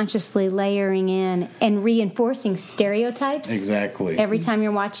subconsciously layering in and reinforcing stereotypes. Exactly. Every time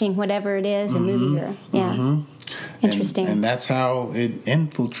you're watching whatever it is, a movie or interesting. And that's how it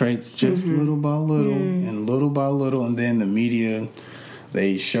infiltrates, just little by little and little by little. And then the media,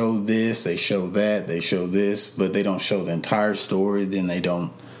 they show this, they show that, they show this, but they don't show the entire story. Then they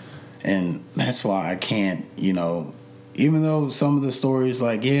don't. And that's why I can't, even though some of the stories,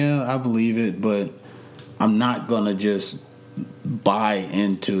 like, yeah, I believe it, but I'm not going to just buy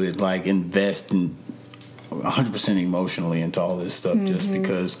into it, like invest in 100% emotionally into all this stuff just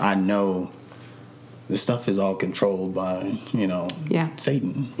because I know this stuff is all controlled by,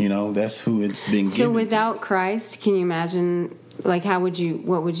 Satan. That's who it's being given. So without Christ, can you imagine, like, what would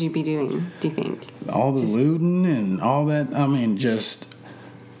you be doing, do you think? All the looting and all that. I mean, just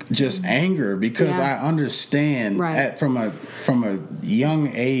anger, because I understand from a young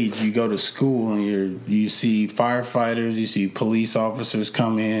age, you go to school and you see firefighters, you see police officers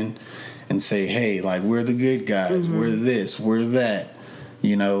come in and say, hey, like, we're the good guys, we're this, we're that,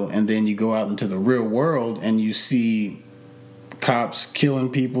 and then you go out into the real world and you see cops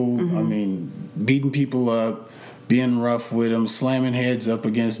killing people, beating people up, being rough with them, slamming heads up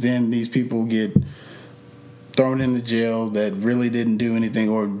against them. These people get thrown into jail that really didn't do anything,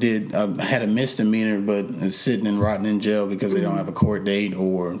 or had a misdemeanor but is sitting and rotting in jail because they don't have a court date.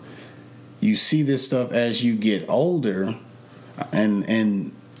 Or you see this stuff as you get older,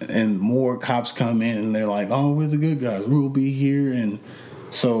 and more cops come in and they're like, oh, we're the good guys, we'll be here. And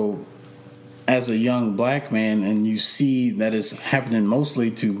so as a young black man, and you see that it's happening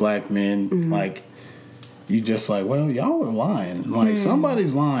mostly to black men, like, you just like, well, y'all are lying. Like,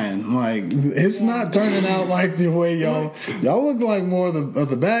 somebody's lying. Like, it's not turning out like the way y'all look like more of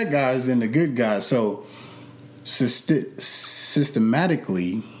the bad guys than the good guys. So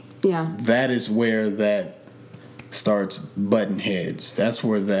systematically, that is where that starts butting heads. That's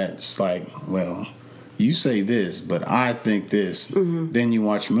where that's like, well, you say this, but I think this. Then you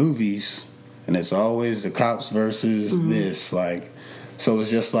watch movies, and it's always the cops versus this. Like, so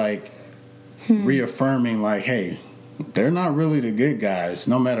it's just like, reaffirming, like, hey, they're not really the good guys.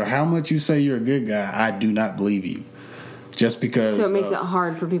 No matter how much you say you're a good guy, I do not believe you. Just because. So it makes it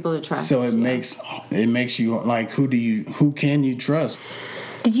hard for people to trust. So it makes you like, who can you trust?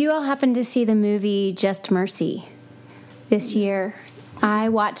 Did you all happen to see the movie Just Mercy this year? I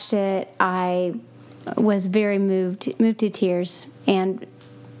watched it. I was very moved to tears, and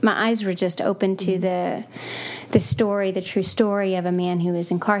my eyes were just open to the story, the true story of a man who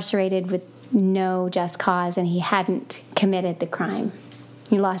was incarcerated with no just cause and he hadn't committed the crime.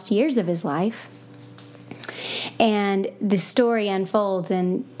 He lost years of his life. And the story unfolds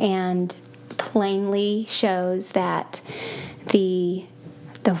and plainly shows that the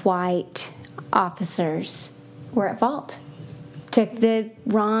white officers were at fault. They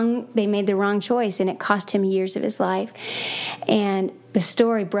made the wrong choice, and it cost him years of his life. And the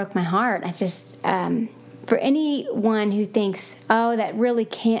story broke my heart. I just, for anyone who thinks, oh, that really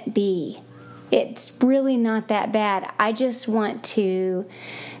can't be, it's really not that bad, I just want to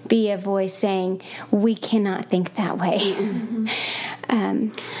be a voice saying, we cannot think that way. Mm-hmm.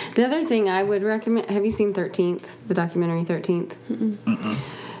 The other thing I would recommend, have you seen 13th, the documentary 13th? Mm-mm.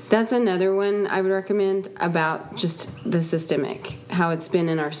 That's another one I would recommend about just the systemic, how it's been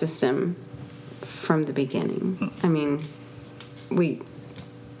in our system from the beginning. I mean,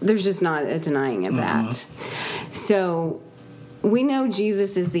 there's just not a denying of that. So we know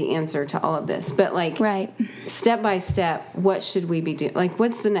Jesus is the answer to all of this, but right. Step by step, what should we be doing?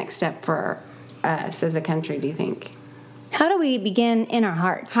 What's the next step for us as a country, do you think? How do we begin in our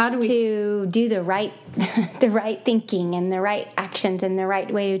hearts to do the right thinking and the right actions and the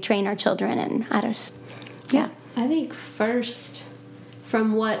right way to train our children? And I think first,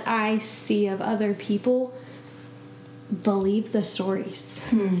 from what I see of other people, believe the stories.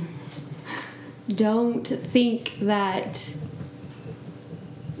 Don't think that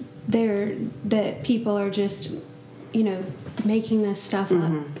people are just, making this stuff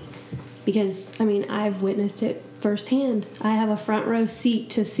up. Because, I've witnessed it firsthand. I have a front row seat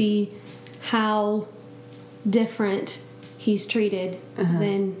to see how different he's treated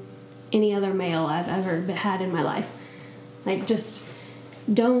than any other male I've ever had in my life. Just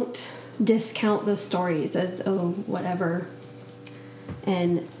don't discount the stories as, whatever.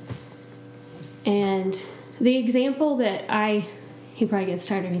 And the example that he probably gets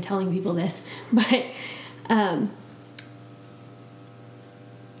tired of me telling people this, but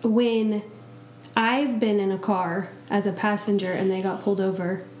when I've been in a car as a passenger and they got pulled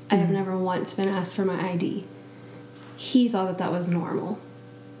over, I have never once been asked for my ID. He thought that was normal.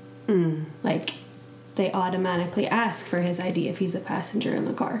 They automatically ask for his ID if he's a passenger in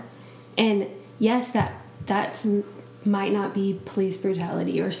the car. And yes, that's might not be police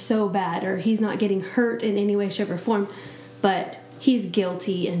brutality or so bad, or he's not getting hurt in any way, shape, or form, but he's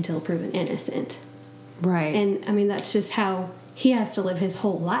guilty until proven innocent. Right. And that's just how he has to live his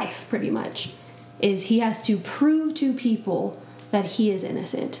whole life, pretty much, is he has to prove to people that he is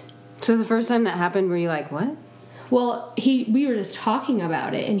innocent. So the first time that happened, were you like, what? Well, we were just talking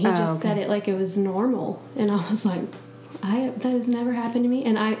about it, and he said it like it was normal, and I was like, that has never happened to me.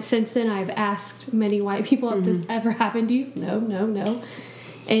 And since then I've asked many white people, if this ever happened to you? No.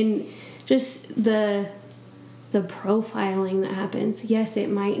 And just the profiling that happens. Yes, it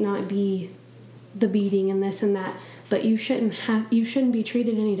might not be the beating and this and that, but you shouldn't be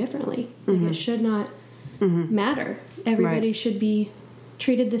treated any differently. It should not matter. Everybody should be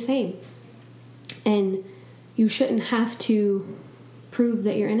treated the same. And you shouldn't have to prove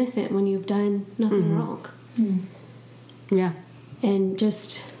that you're innocent when you've done nothing wrong. Yeah. And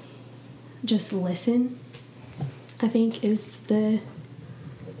just listen, I think, is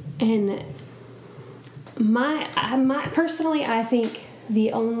personally, I think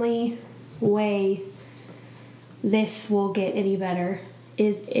the only way this will get any better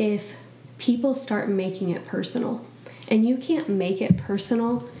is if people start making it personal. And you can't make it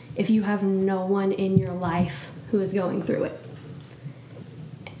personal if you have no one in your life who is going through it.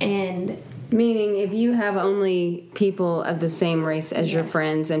 And meaning, if you have only people of the same race as your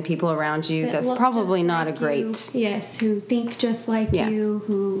friends and people around you, that's probably not a great... Yes, who think just like you,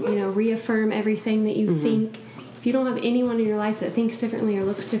 who, reaffirm everything that you think. If you don't have anyone in your life that thinks differently or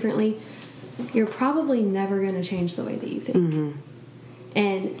looks differently, you're probably never going to change the way that you think.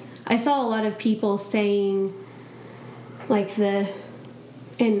 And I saw a lot of people saying,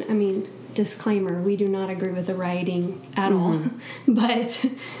 disclaimer, we do not agree with the rioting at all, but...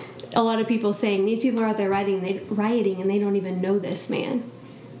 a lot of people saying these people are out there rioting and they don't even know this man.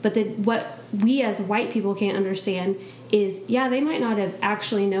 But what we as white people can't understand is, they might not have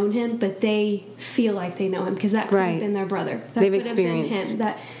actually known him, but they feel like they know him because that could have been their brother. That They've could experienced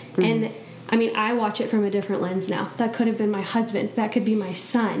have been him. And I watch it from a different lens now. That could have been my husband. That could be my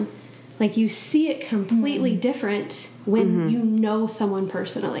son. You see it completely different when you know someone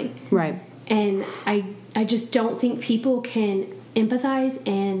personally. Right. And I just don't think people can empathize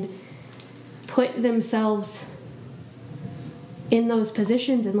and put themselves in those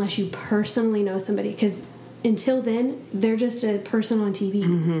positions unless you personally know somebody, because until then they're just a person on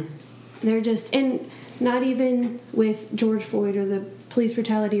TV. They're just, and not even with George Floyd or the police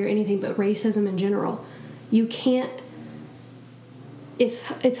brutality or anything, but racism in general. You can't.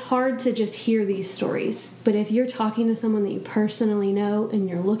 It's hard to just hear these stories, but if you're talking to someone that you personally know and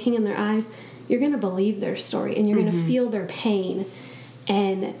you're looking in their eyes, you're going to believe their story and you're going to feel their pain.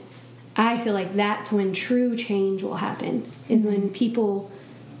 And I feel like that's when true change will happen, is when people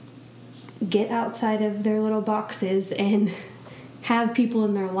get outside of their little boxes and have people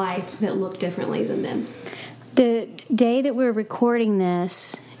in their life that look differently than them. The day that we're recording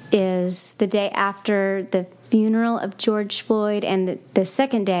this is the day after the funeral of George Floyd, and the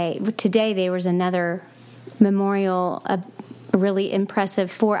second day, today, there was another memorial, a really impressive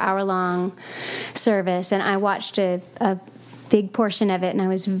 4-hour-long service, and I watched a big portion of it, and I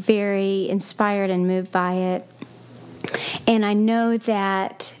was very inspired and moved by it. And I know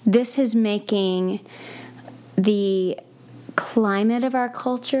that this is making the climate of our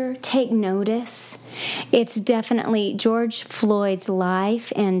culture take notice. It's definitely George Floyd's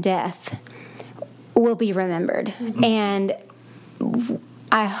life and death will be remembered. Mm-hmm. And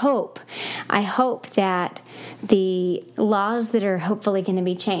I hope that the laws that are hopefully going to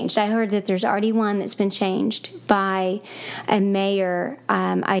be changed. I heard that there's already one that's been changed by a mayor.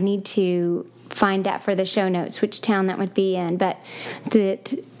 I need to find that for the show notes, which town that would be in. But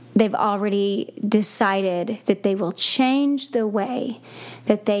that they've already decided that they will change the way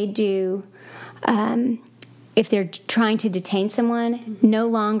that they do. If they're trying to detain someone, no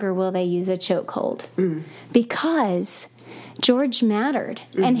longer will they use a chokehold, because George mattered,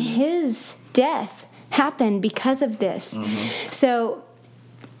 and his death happened because of this. So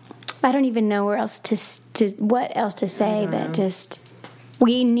I don't even know what else to say, but just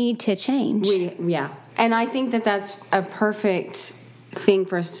we need to change. And I think that that's a perfect thing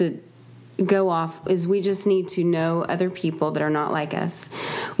for us to go off, is we just need to know other people that are not like us.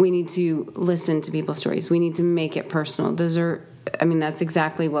 We need to listen to people's stories. We need to make it personal. That's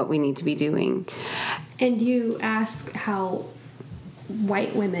exactly what we need to be doing. And you ask how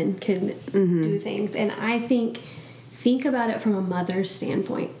white women can do things, and I think about it from a mother's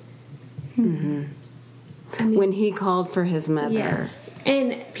standpoint. I mean, when he called for his mother. Yes.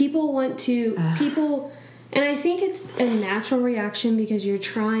 And people want to and I think it's a natural reaction because you're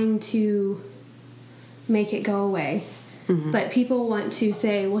trying to make it go away. But people want to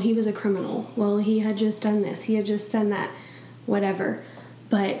say, well, he was a criminal. Well, he had just done this. He had just done that. Whatever.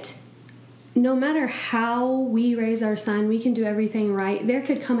 But no matter how we raise our son, we can do everything right. There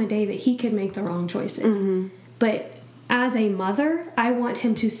could come a day that he could make the wrong choices. But as a mother, I want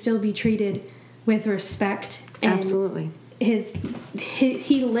him to still be treated with respect. And absolutely.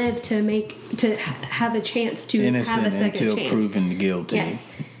 He lived to have a chance to innocent have a second until chance. Proven guilty. Yes.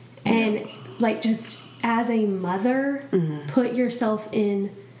 And just as a mother, put yourself in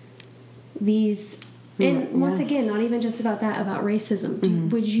these. And once again, not even just about that, about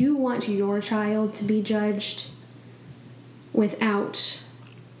racism. Would you want your child to be judged without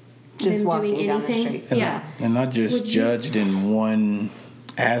just them walking doing down anything? the street? And not just judged in one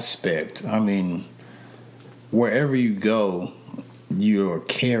aspect. I mean, wherever you go, you're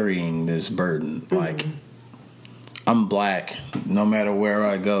carrying this burden. Like, I'm black. No matter where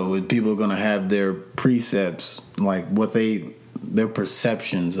I go, people are going to have their precepts, like their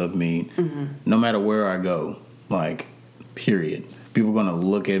perceptions of me, no matter where I go. Like, period. People are going to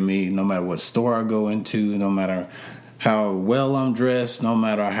look at me no matter what store I go into, no matter how well I'm dressed, no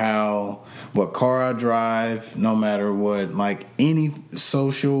matter what car I drive, no matter what, like, any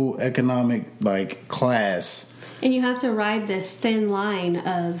social, economic, like, class. And you have to ride this thin line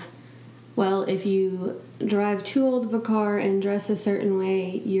of, well, if you drive too old of a car and dress a certain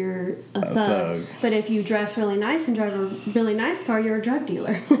way, you're a thug. But if you dress really nice and drive a really nice car, you're a drug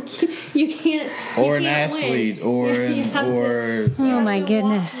dealer. you can't. Or an athlete, or oh my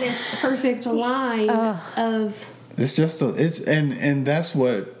goodness, this perfect line of. It's just and that's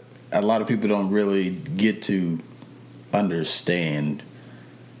what a lot of people don't really get to understand,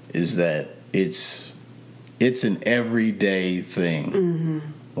 is that it's an everyday thing.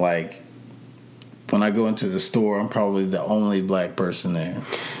 Like, when I go into the store, I'm probably the only black person there.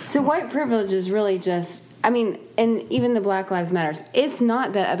 So white privilege is really just, and even the Black Lives Matters, it's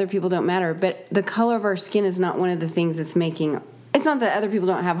not that other people don't matter, but the color of our skin is not one of the things that's making, it's not that other people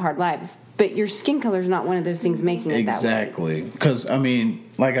don't have hard lives, but your skin color is not one of those things making it that way. Exactly. Because,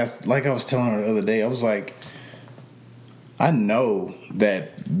 like I was telling her the other day, I was like, I know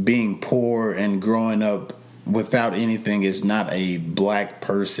that being poor and growing up without anything is not a black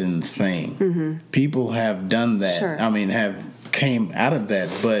person thing. People have done that. Sure. Have came out of that,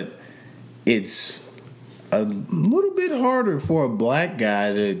 but it's a little bit harder for a black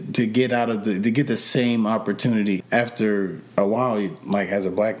guy to get out of to get the same opportunity. After a while, like as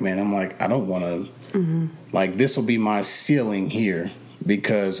a black man, I'm like, I don't want to, like, this will be my ceiling here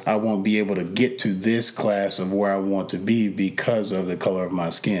because I won't be able to get to this class of where I want to be because of the color of my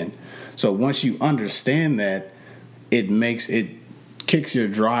skin. So once you understand that, it kicks your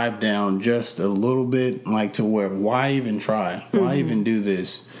drive down just a little bit, like to where, why even try? Why even do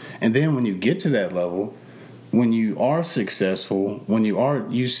this? And then when you get to that level, when you are successful,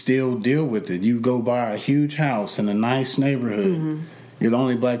 you still deal with it. You go buy a huge house in a nice neighborhood. You're the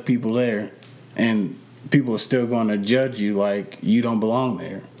only black people there, and people are still going to judge you like you don't belong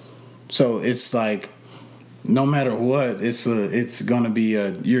there. So it's like, no matter what, it's going to be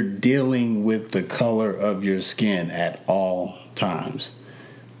you're dealing with the color of your skin at all times,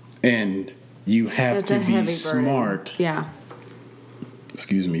 and you have to be smart. Yeah.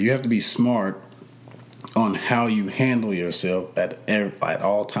 Excuse me. You have to be smart on how you handle yourself at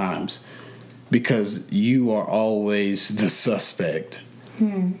all times, because you are always the suspect.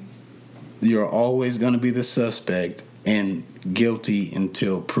 You're always going to be the suspect and guilty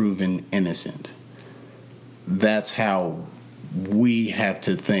until proven innocent. That's how we have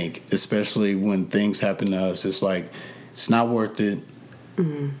to think, especially when things happen to us. It's like, it's not worth it.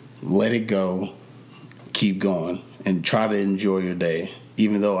 Let it go. Keep going and try to enjoy your day,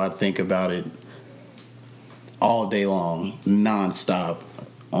 even though I think about it all day long, nonstop,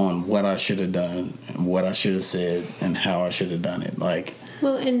 on what I should have done, and what I should have said, and how I should have done it. Like,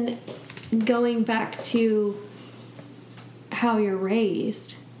 well, and going back to how you're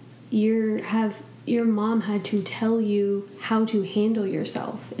raised, your mom had to tell you how to handle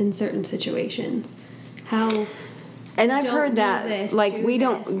yourself in certain situations. And I've heard that, like, we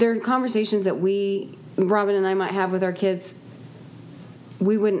don't. There are conversations that Robin and I might have with our kids.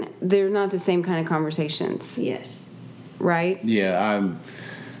 We wouldn't. They're not the same kind of conversations. Yes. Right? Yeah,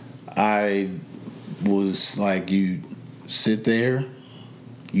 I was like, you sit there,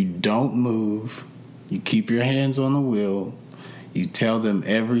 you don't move, you keep your hands on the wheel, you tell them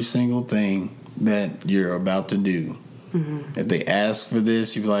every single thing that you're about to do. If they ask for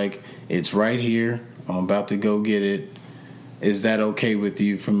this, you're like, it's right here, I'm about to go get it. Is that okay with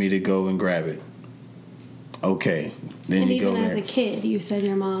you for me to go and grab it? Okay. Then and you go there. And even as a kid, you said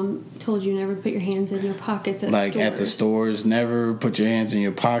your mom told you never to put your hands in your pockets at stores. Like at the stores, never put your hands in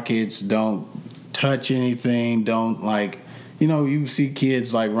your pockets. Don't touch anything. Don't, like, you see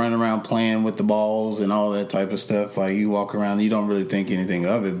kids like running around playing with the balls and all that type of stuff. Like, you walk around, you don't really think anything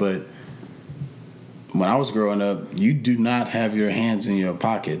of it. But when I was growing up, you do not have your hands in your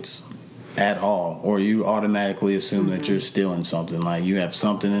pockets at all, or you automatically assume that you're stealing something. Like, you have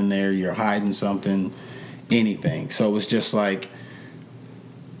something in there, you're hiding something. Anything. So it's just like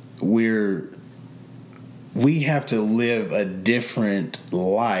we have to live a different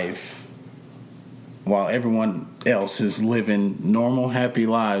life while everyone else is living normal, happy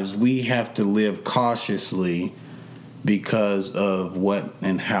lives. We have to live cautiously because of what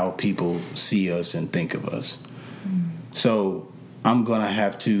and how people see us and think of us. So I'm going to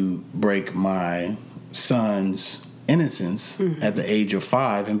have to break my son's innocence at the age of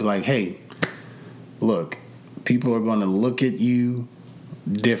 5 and be like, hey, look, people are going to look at you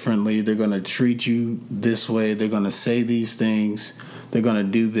differently. They're going to treat you this way. They're going to say these things. They're going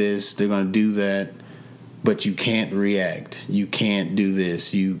to do this. They're going to do that. But you can't react. You can't do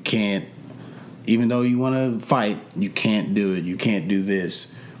this. You can't, even though you want to fight, you can't do it. You can't do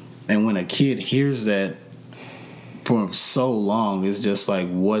this. And when a kid hears that for so long, it's just like,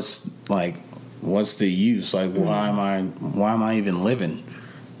 what's the use? Like, why am I even living?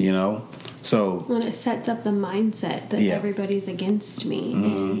 So when it sets up the mindset that everybody's against me.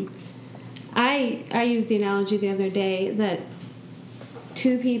 And I used the analogy the other day that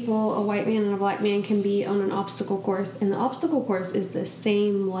two people, a white man and a black man, can be on an obstacle course, and the obstacle course is the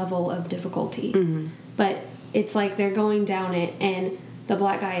same level of difficulty. But it's like they're going down it, and the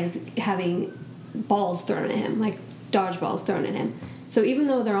black guy is having balls thrown at him, like dodgeballs thrown at him. So even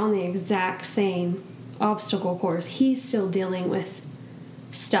though they're on the exact same obstacle course, he's still dealing with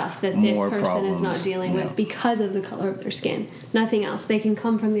stuff that this person is not dealing with because of the color of their skin. Nothing else. They can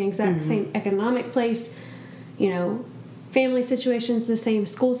come from the exact same economic place, family situations the same,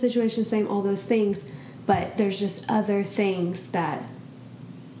 school situations the same, all those things, but there's just other things that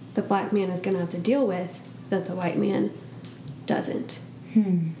the black man is going to have to deal with that the white man doesn't.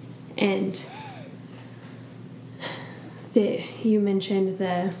 And you mentioned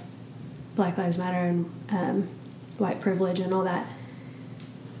the Black Lives Matter and white privilege and all that.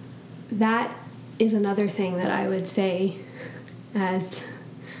 That is another thing that I would say as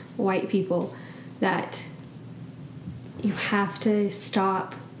white people, that you have to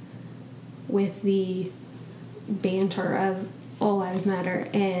stop with the banter of all lives matter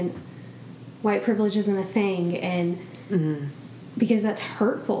and white privilege isn't a thing, and because that's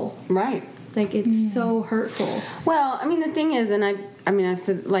hurtful. Right. Like, it's so hurtful. Well, I mean, the thing is, and I've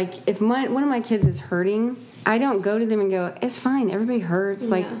said, like, if one of my kids is hurting, I don't go to them and go, it's fine, everybody hurts,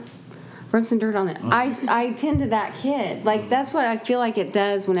 like, rub some dirt on it. I tend to that kid. Like, that's what I feel like it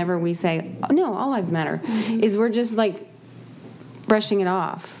does whenever we say, oh, no, all lives matter, is we're just, like, brushing it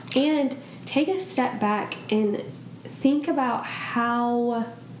off. And take a step back and think about how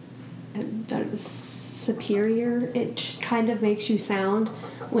superior it kind of makes you sound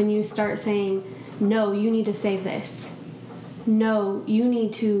when you start saying, no, you need to say this. No, you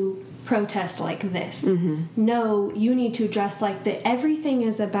need to protest like this. No, you need to dress like that. Everything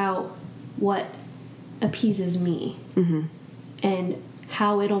is about what appeases me and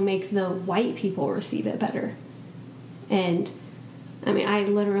how it'll make the white people receive it better. And I mean, I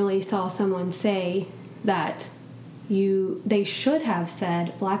literally saw someone say that they should have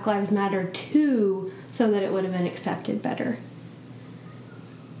said Black Lives Matter too, so that it would have been accepted better.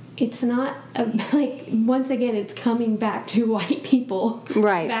 It's not like, once again, it's coming back to white people,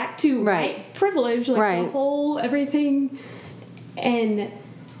 right? Back to white privilege, like the whole everything, and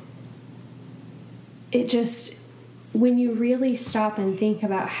it just, when you really stop and think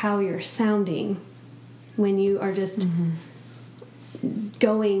about how you're sounding, when you are just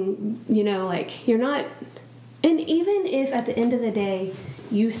going, like, you're not. And even if at the end of the day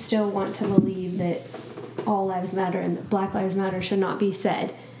you still want to believe that all lives matter and that Black Lives Matter should not be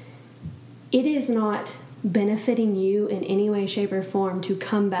said, it is not benefiting you in any way, shape, or form to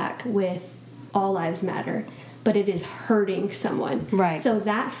come back with all lives matter, but it is hurting someone. Right. So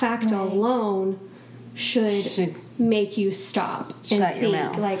that fact alone should make you stop and shut think, your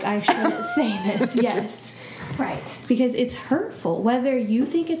mouth. like, I shouldn't say this. Yes. Right. Because it's hurtful. Whether you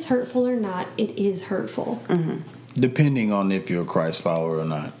think it's hurtful or not, it is hurtful. Depending on if you're a Christ follower or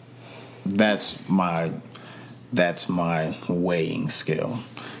not. That's my weighing scale.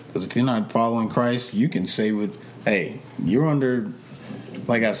 Because if you're not following Christ, you can say hey, you're under,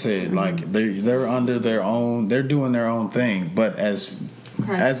 like I said, like they're under their own, they're doing their own thing. But as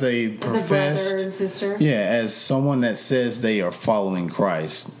a professed, brother and sister, as someone that says they are following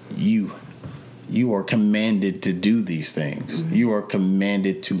Christ, you are commanded to do these things. You are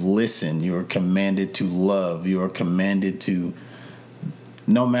commanded to listen. You are commanded to love. You are commanded to,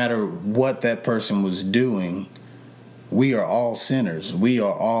 no matter what that person was doing, we are all sinners. We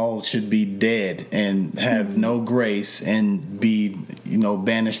are all should be dead and have no grace and be,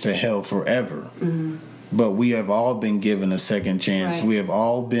 banished to hell forever. But we have all been given a second chance. Right. We have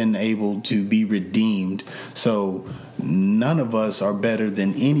all been able to be redeemed. So none of us are better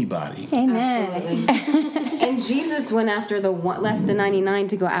than anybody. Amen. Absolutely. And Jesus went after the one, left the 99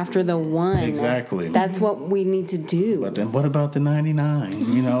 to go after the one. Exactly. That's what we need to do. But then what about the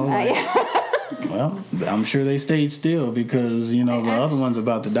 99? Well, I'm sure they stayed still because, the other one's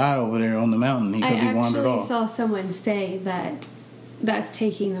about to die over there on the mountain because he wandered off. I actually saw someone say that that's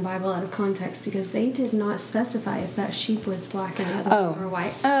taking the Bible out of context because they did not specify if that sheep was black and the other ones were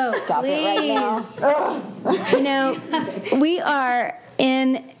white. Oh, Stop please. it right now.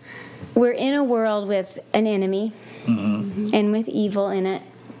 We're in a world with an enemy and with evil in it.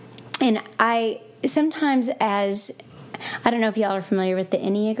 And I sometimes, I don't know if y'all are familiar with the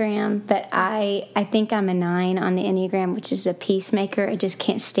Enneagram, but I think I'm a 9 on the Enneagram, which is a peacemaker. I just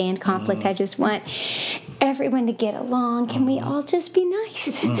can't stand conflict. I just want everyone to get along. Can we all just be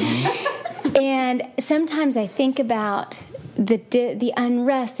nice? And sometimes I think about the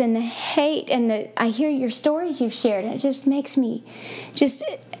unrest and the hate, and I hear your stories you've shared, and it just makes me just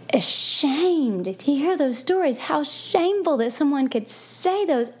ashamed to hear those stories. How shameful that someone could say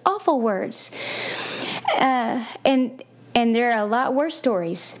those awful words. And there are a lot worse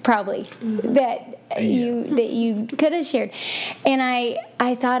stories, probably, that you could have shared. And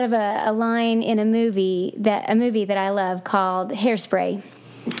I thought of a line in a movie that I love called Hairspray,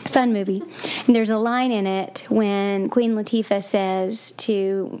 fun movie. And there's a line in it when Queen Latifah says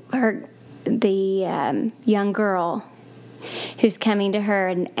to the young girl who's coming to her,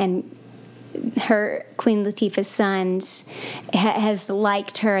 and her Queen Latifah's sons has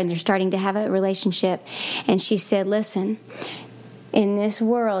liked her and they're starting to have a relationship, and she said, listen, in this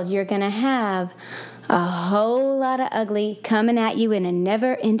world you're going to have a whole lot of ugly coming at you in a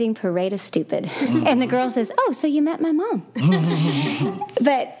never-ending parade of stupid. And the girl says, oh, so you met my mom.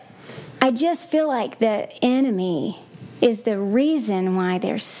 But I just feel like the enemy is the reason why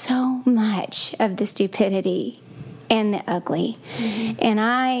there's so much of the stupidity and the ugly. And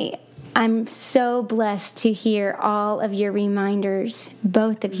I'm so blessed to hear all of your reminders,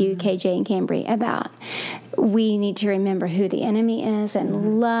 both of you, KJ and Cambri, about we need to remember who the enemy is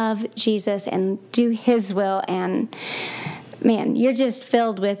and love Jesus and do his will. And man, you're just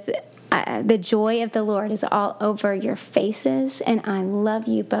filled with the joy of the Lord is all over your faces. And I love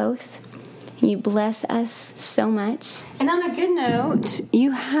you both. You bless us so much. And on a good note,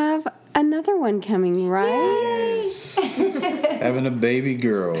 you have another one coming, right? Yes. Having a baby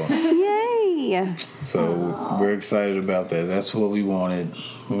girl. Yay! So we're excited about that. That's what we wanted.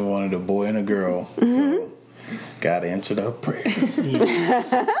 We wanted a boy and a girl. So God answered our prayers.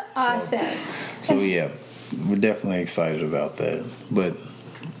 Awesome. So yeah, we're definitely excited about that. But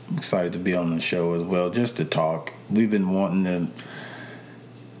excited to be on the show as well, just to talk. We've been wanting to.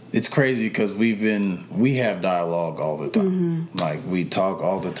 It's crazy because we have dialogue all the time. Like, we talk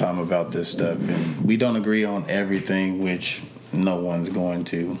all the time about this stuff, and we don't agree on everything, which no one's going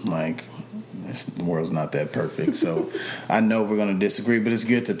to. Like, the world's not that perfect. So I know we're going to disagree, but it's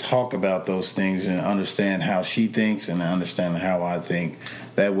good to talk about those things and understand how she thinks and understand how I think.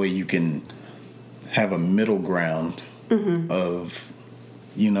 That way you can have a middle ground of,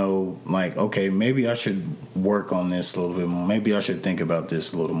 like, okay, maybe I should work on this a little bit more. Maybe I should think about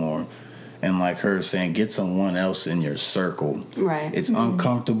this a little more. And like her saying, get someone else in your circle. Right. It's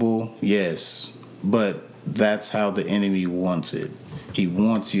uncomfortable, yes, but that's how the enemy wants it. He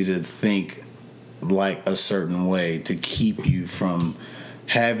wants you to think like a certain way to keep you from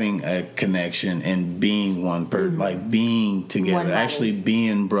having a connection and being one person, like being together, actually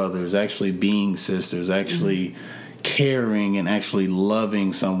being brothers, actually being sisters, actually caring and actually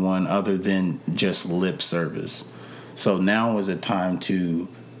loving someone other than just lip service. So now is a time to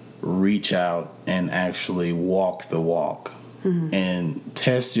reach out and actually walk the walk and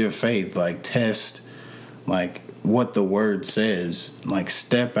test your faith, like test like what the word says, like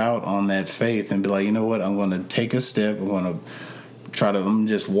step out on that faith and be like, you know what, I'm going to take a step. I'm going to try to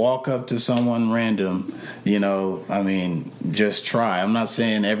just walk up to someone random, just try. I'm not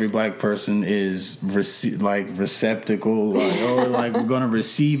saying every black person is receptacle or like we're going to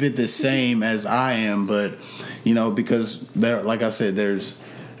receive it the same as I am, but because there, like I said, there's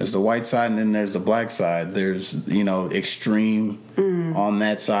the white side and then there's the black side. There's extreme on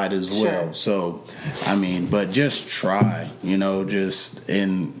that side as well. So but just try,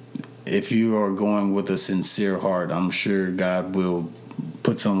 if you are going with a sincere heart, I'm sure God will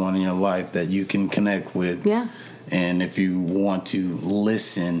put someone in your life that you can connect with. Yeah. And if you want to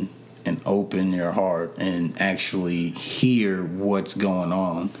listen and open your heart and actually hear what's going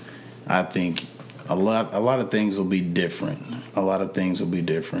on, I think a lot of things will be different. A lot of things will be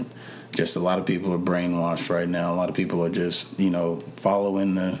different. Just a lot of people are brainwashed right now. A lot of people are just,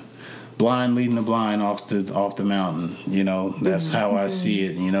 following the blind, leading the blind off the mountain. That's how I see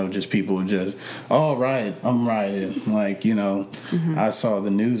it. Just people are just, all right, I'm right. Like, I saw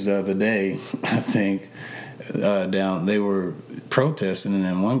the news the other day, I think, they were protesting, and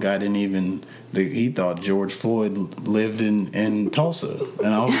then one guy he thought George Floyd lived in Tulsa.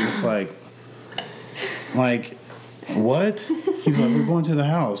 And I was just like, what? He was like, we're going to the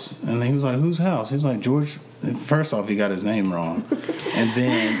house. And he was like, whose house? He was like, George. First off, he got his name wrong. And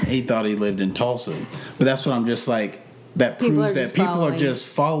then he thought he lived in Tulsa. But that's what I'm just like, that proves that people are just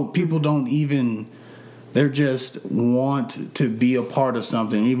following. People don't even, they just want to be a part of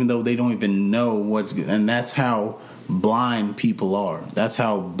something, even though they don't even know what's good. And that's how blind people are. That's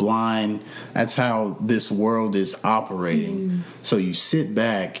how this world is operating. So you sit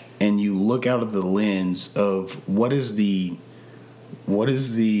back and you look out of the lens of what is the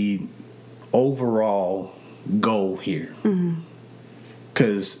overall goal here,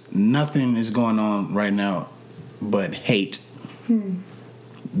 because nothing is going on right now but hate.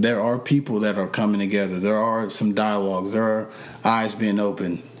 There are people that are coming together. There are some dialogues. There are eyes being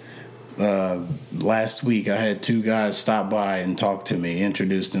opened. Last week I had 2 guys stop by and talk to me,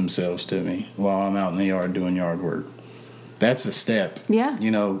 introduce themselves to me while I'm out in the yard doing yard work. That's a step. Yeah.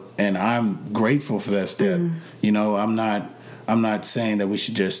 And I'm grateful for that step. I'm not saying that we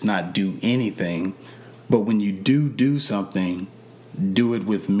should just not do anything, but when you do something, do it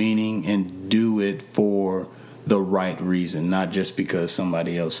with meaning and do it for the right reason, not just because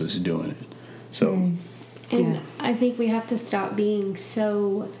somebody else is doing it. So, and I think we have to stop being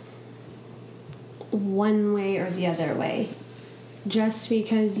so one way or the other way. Just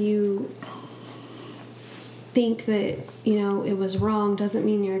because you think that, it was wrong doesn't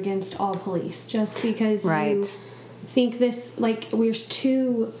mean you're against all police. Just because you think this, like, we're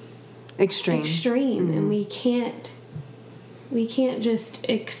too extreme and we can't just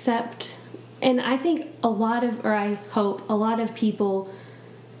accept. And I think I hope a lot of people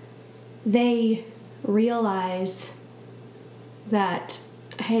they realize that,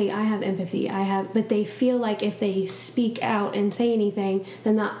 hey, I have empathy, but they feel like if they speak out and say anything,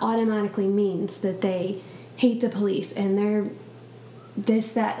 then that automatically means that they hate the police and they're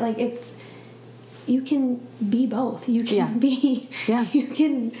this, that, like, it's, you can be both. You can you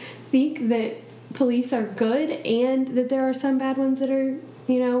can think that police are good and that there are some bad ones that are,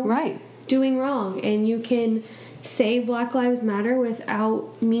 doing wrong, and you can say Black Lives Matter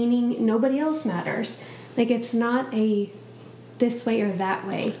without meaning nobody else matters. Like, it's not a this way or that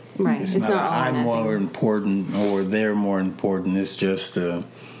way. Right. It's not I'm more important or they're more important. It's just a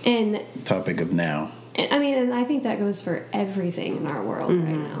topic of now. And I think that goes for everything in our world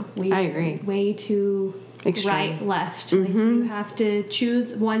right now. I agree. Way too extreme. Right, left. Like, you have to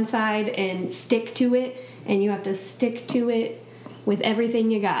choose one side and stick to it, and you have to stick to it with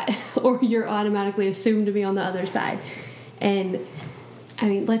everything you got, or you're automatically assumed to be on the other side. And I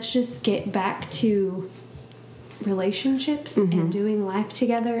mean, let's just get back to relationships and doing life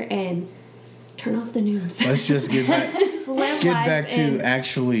together and turn off the news. Let's just get back. Let's get back to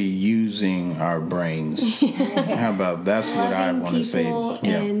actually using our brains. How about that's what I want to say?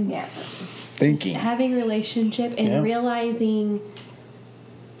 Thinking, having a relationship, and realizing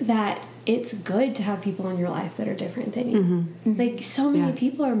that it's good to have people in your life that are different than you. Like, so many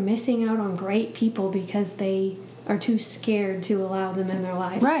people are missing out on great people because they are too scared to allow them in their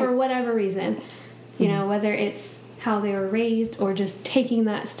lives for whatever reason. You know, whether it's how they were raised or just taking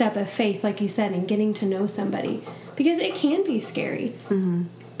that step of faith, like you said, and getting to know somebody. Because it can be scary.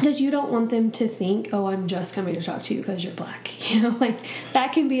 Because you don't want them to think, oh, I'm just coming to talk to you because you're Black. You know, like,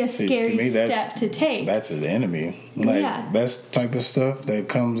 that can be a scary step to take. That's an enemy. Like, that's the type of stuff that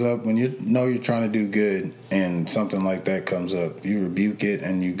comes up when you know you're trying to do good and something like that comes up. You rebuke it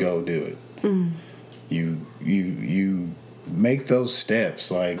and you go do it. You make those steps.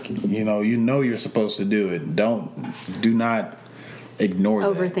 Like, you know you're supposed to do it. Do not ignore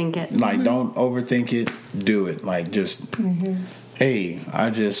overthink that. It. Like, don't overthink it. Do it. Like, just... Hey,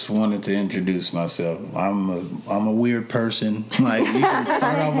 I just wanted to introduce myself. I'm a weird person. Like, you can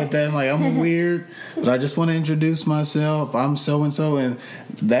start off with that. Like, I'm weird, but I just want to introduce myself. I'm so and so, and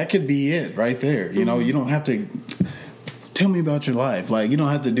that could be it right there. You know, you don't have to tell me about your life. Like, you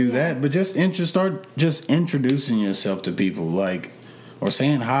don't have to do that, but just start just introducing yourself to people, like, or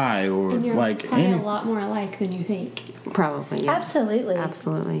saying hi, or and you're like probably a lot more alike than you think. Probably, yes. Absolutely.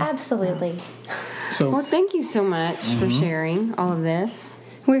 So, well, thank you so much for sharing all of this.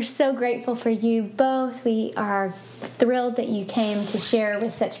 We're so grateful for you both. We are thrilled that you came to share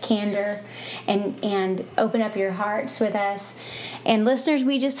with such candor and open up your hearts with us. And listeners,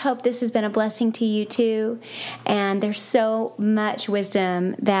 we just hope this has been a blessing to you too. And there's so much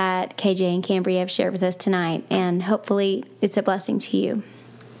wisdom that KJ and Cambri have shared with us tonight. And hopefully it's a blessing to you.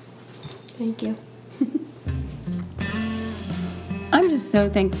 Thank you. I'm just so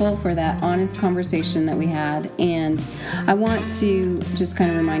thankful for that honest conversation that we had, and I want to just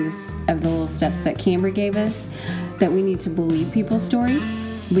kind of remind us of the little steps that Cambri gave us, that we need to believe people's stories,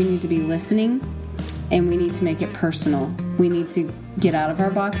 we need to be listening, and we need to make it personal. We need to get out of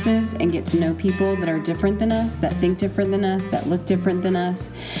our boxes and get to know people that are different than us, that think different than us, that look different than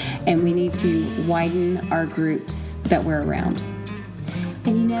us, and we need to widen our groups that we're around.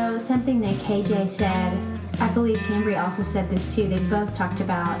 And you know, something that KJ said, I believe Cambri also said this too. They both talked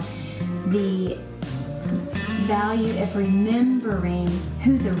about the value of remembering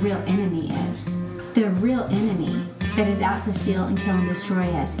who the real enemy is. The real enemy that is out to steal and kill and destroy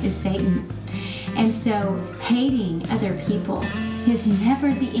us is Satan. And so hating other people is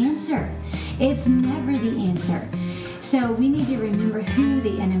never the answer. It's never the answer. So we need to remember who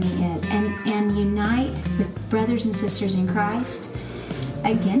the enemy is and unite with brothers and sisters in Christ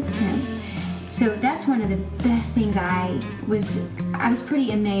against him. So that's one of the best things. I was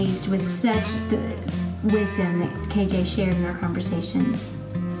pretty amazed with such the wisdom that KJ shared in our conversation.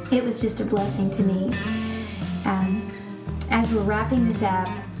 It was just a blessing to me. As we're wrapping this up,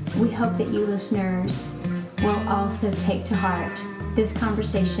 we hope that you listeners will also take to heart this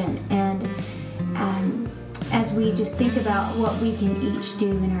conversation, and as we just think about what we can each do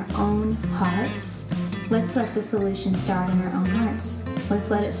in our own hearts, let's let the solution start in our own hearts. Let's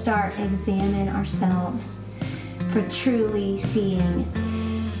let it start. Examine ourselves for truly seeing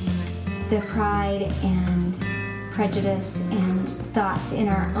the pride and prejudice and thoughts in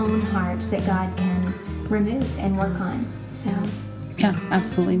our own hearts that God can remove and work on. So, yeah,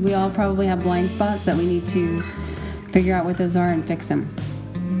 absolutely. We all probably have blind spots that we need to figure out what those are and fix them.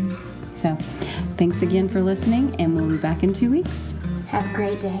 So, thanks again for listening, and we'll be back in 2 weeks. Have a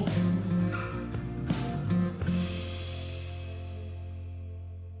great day.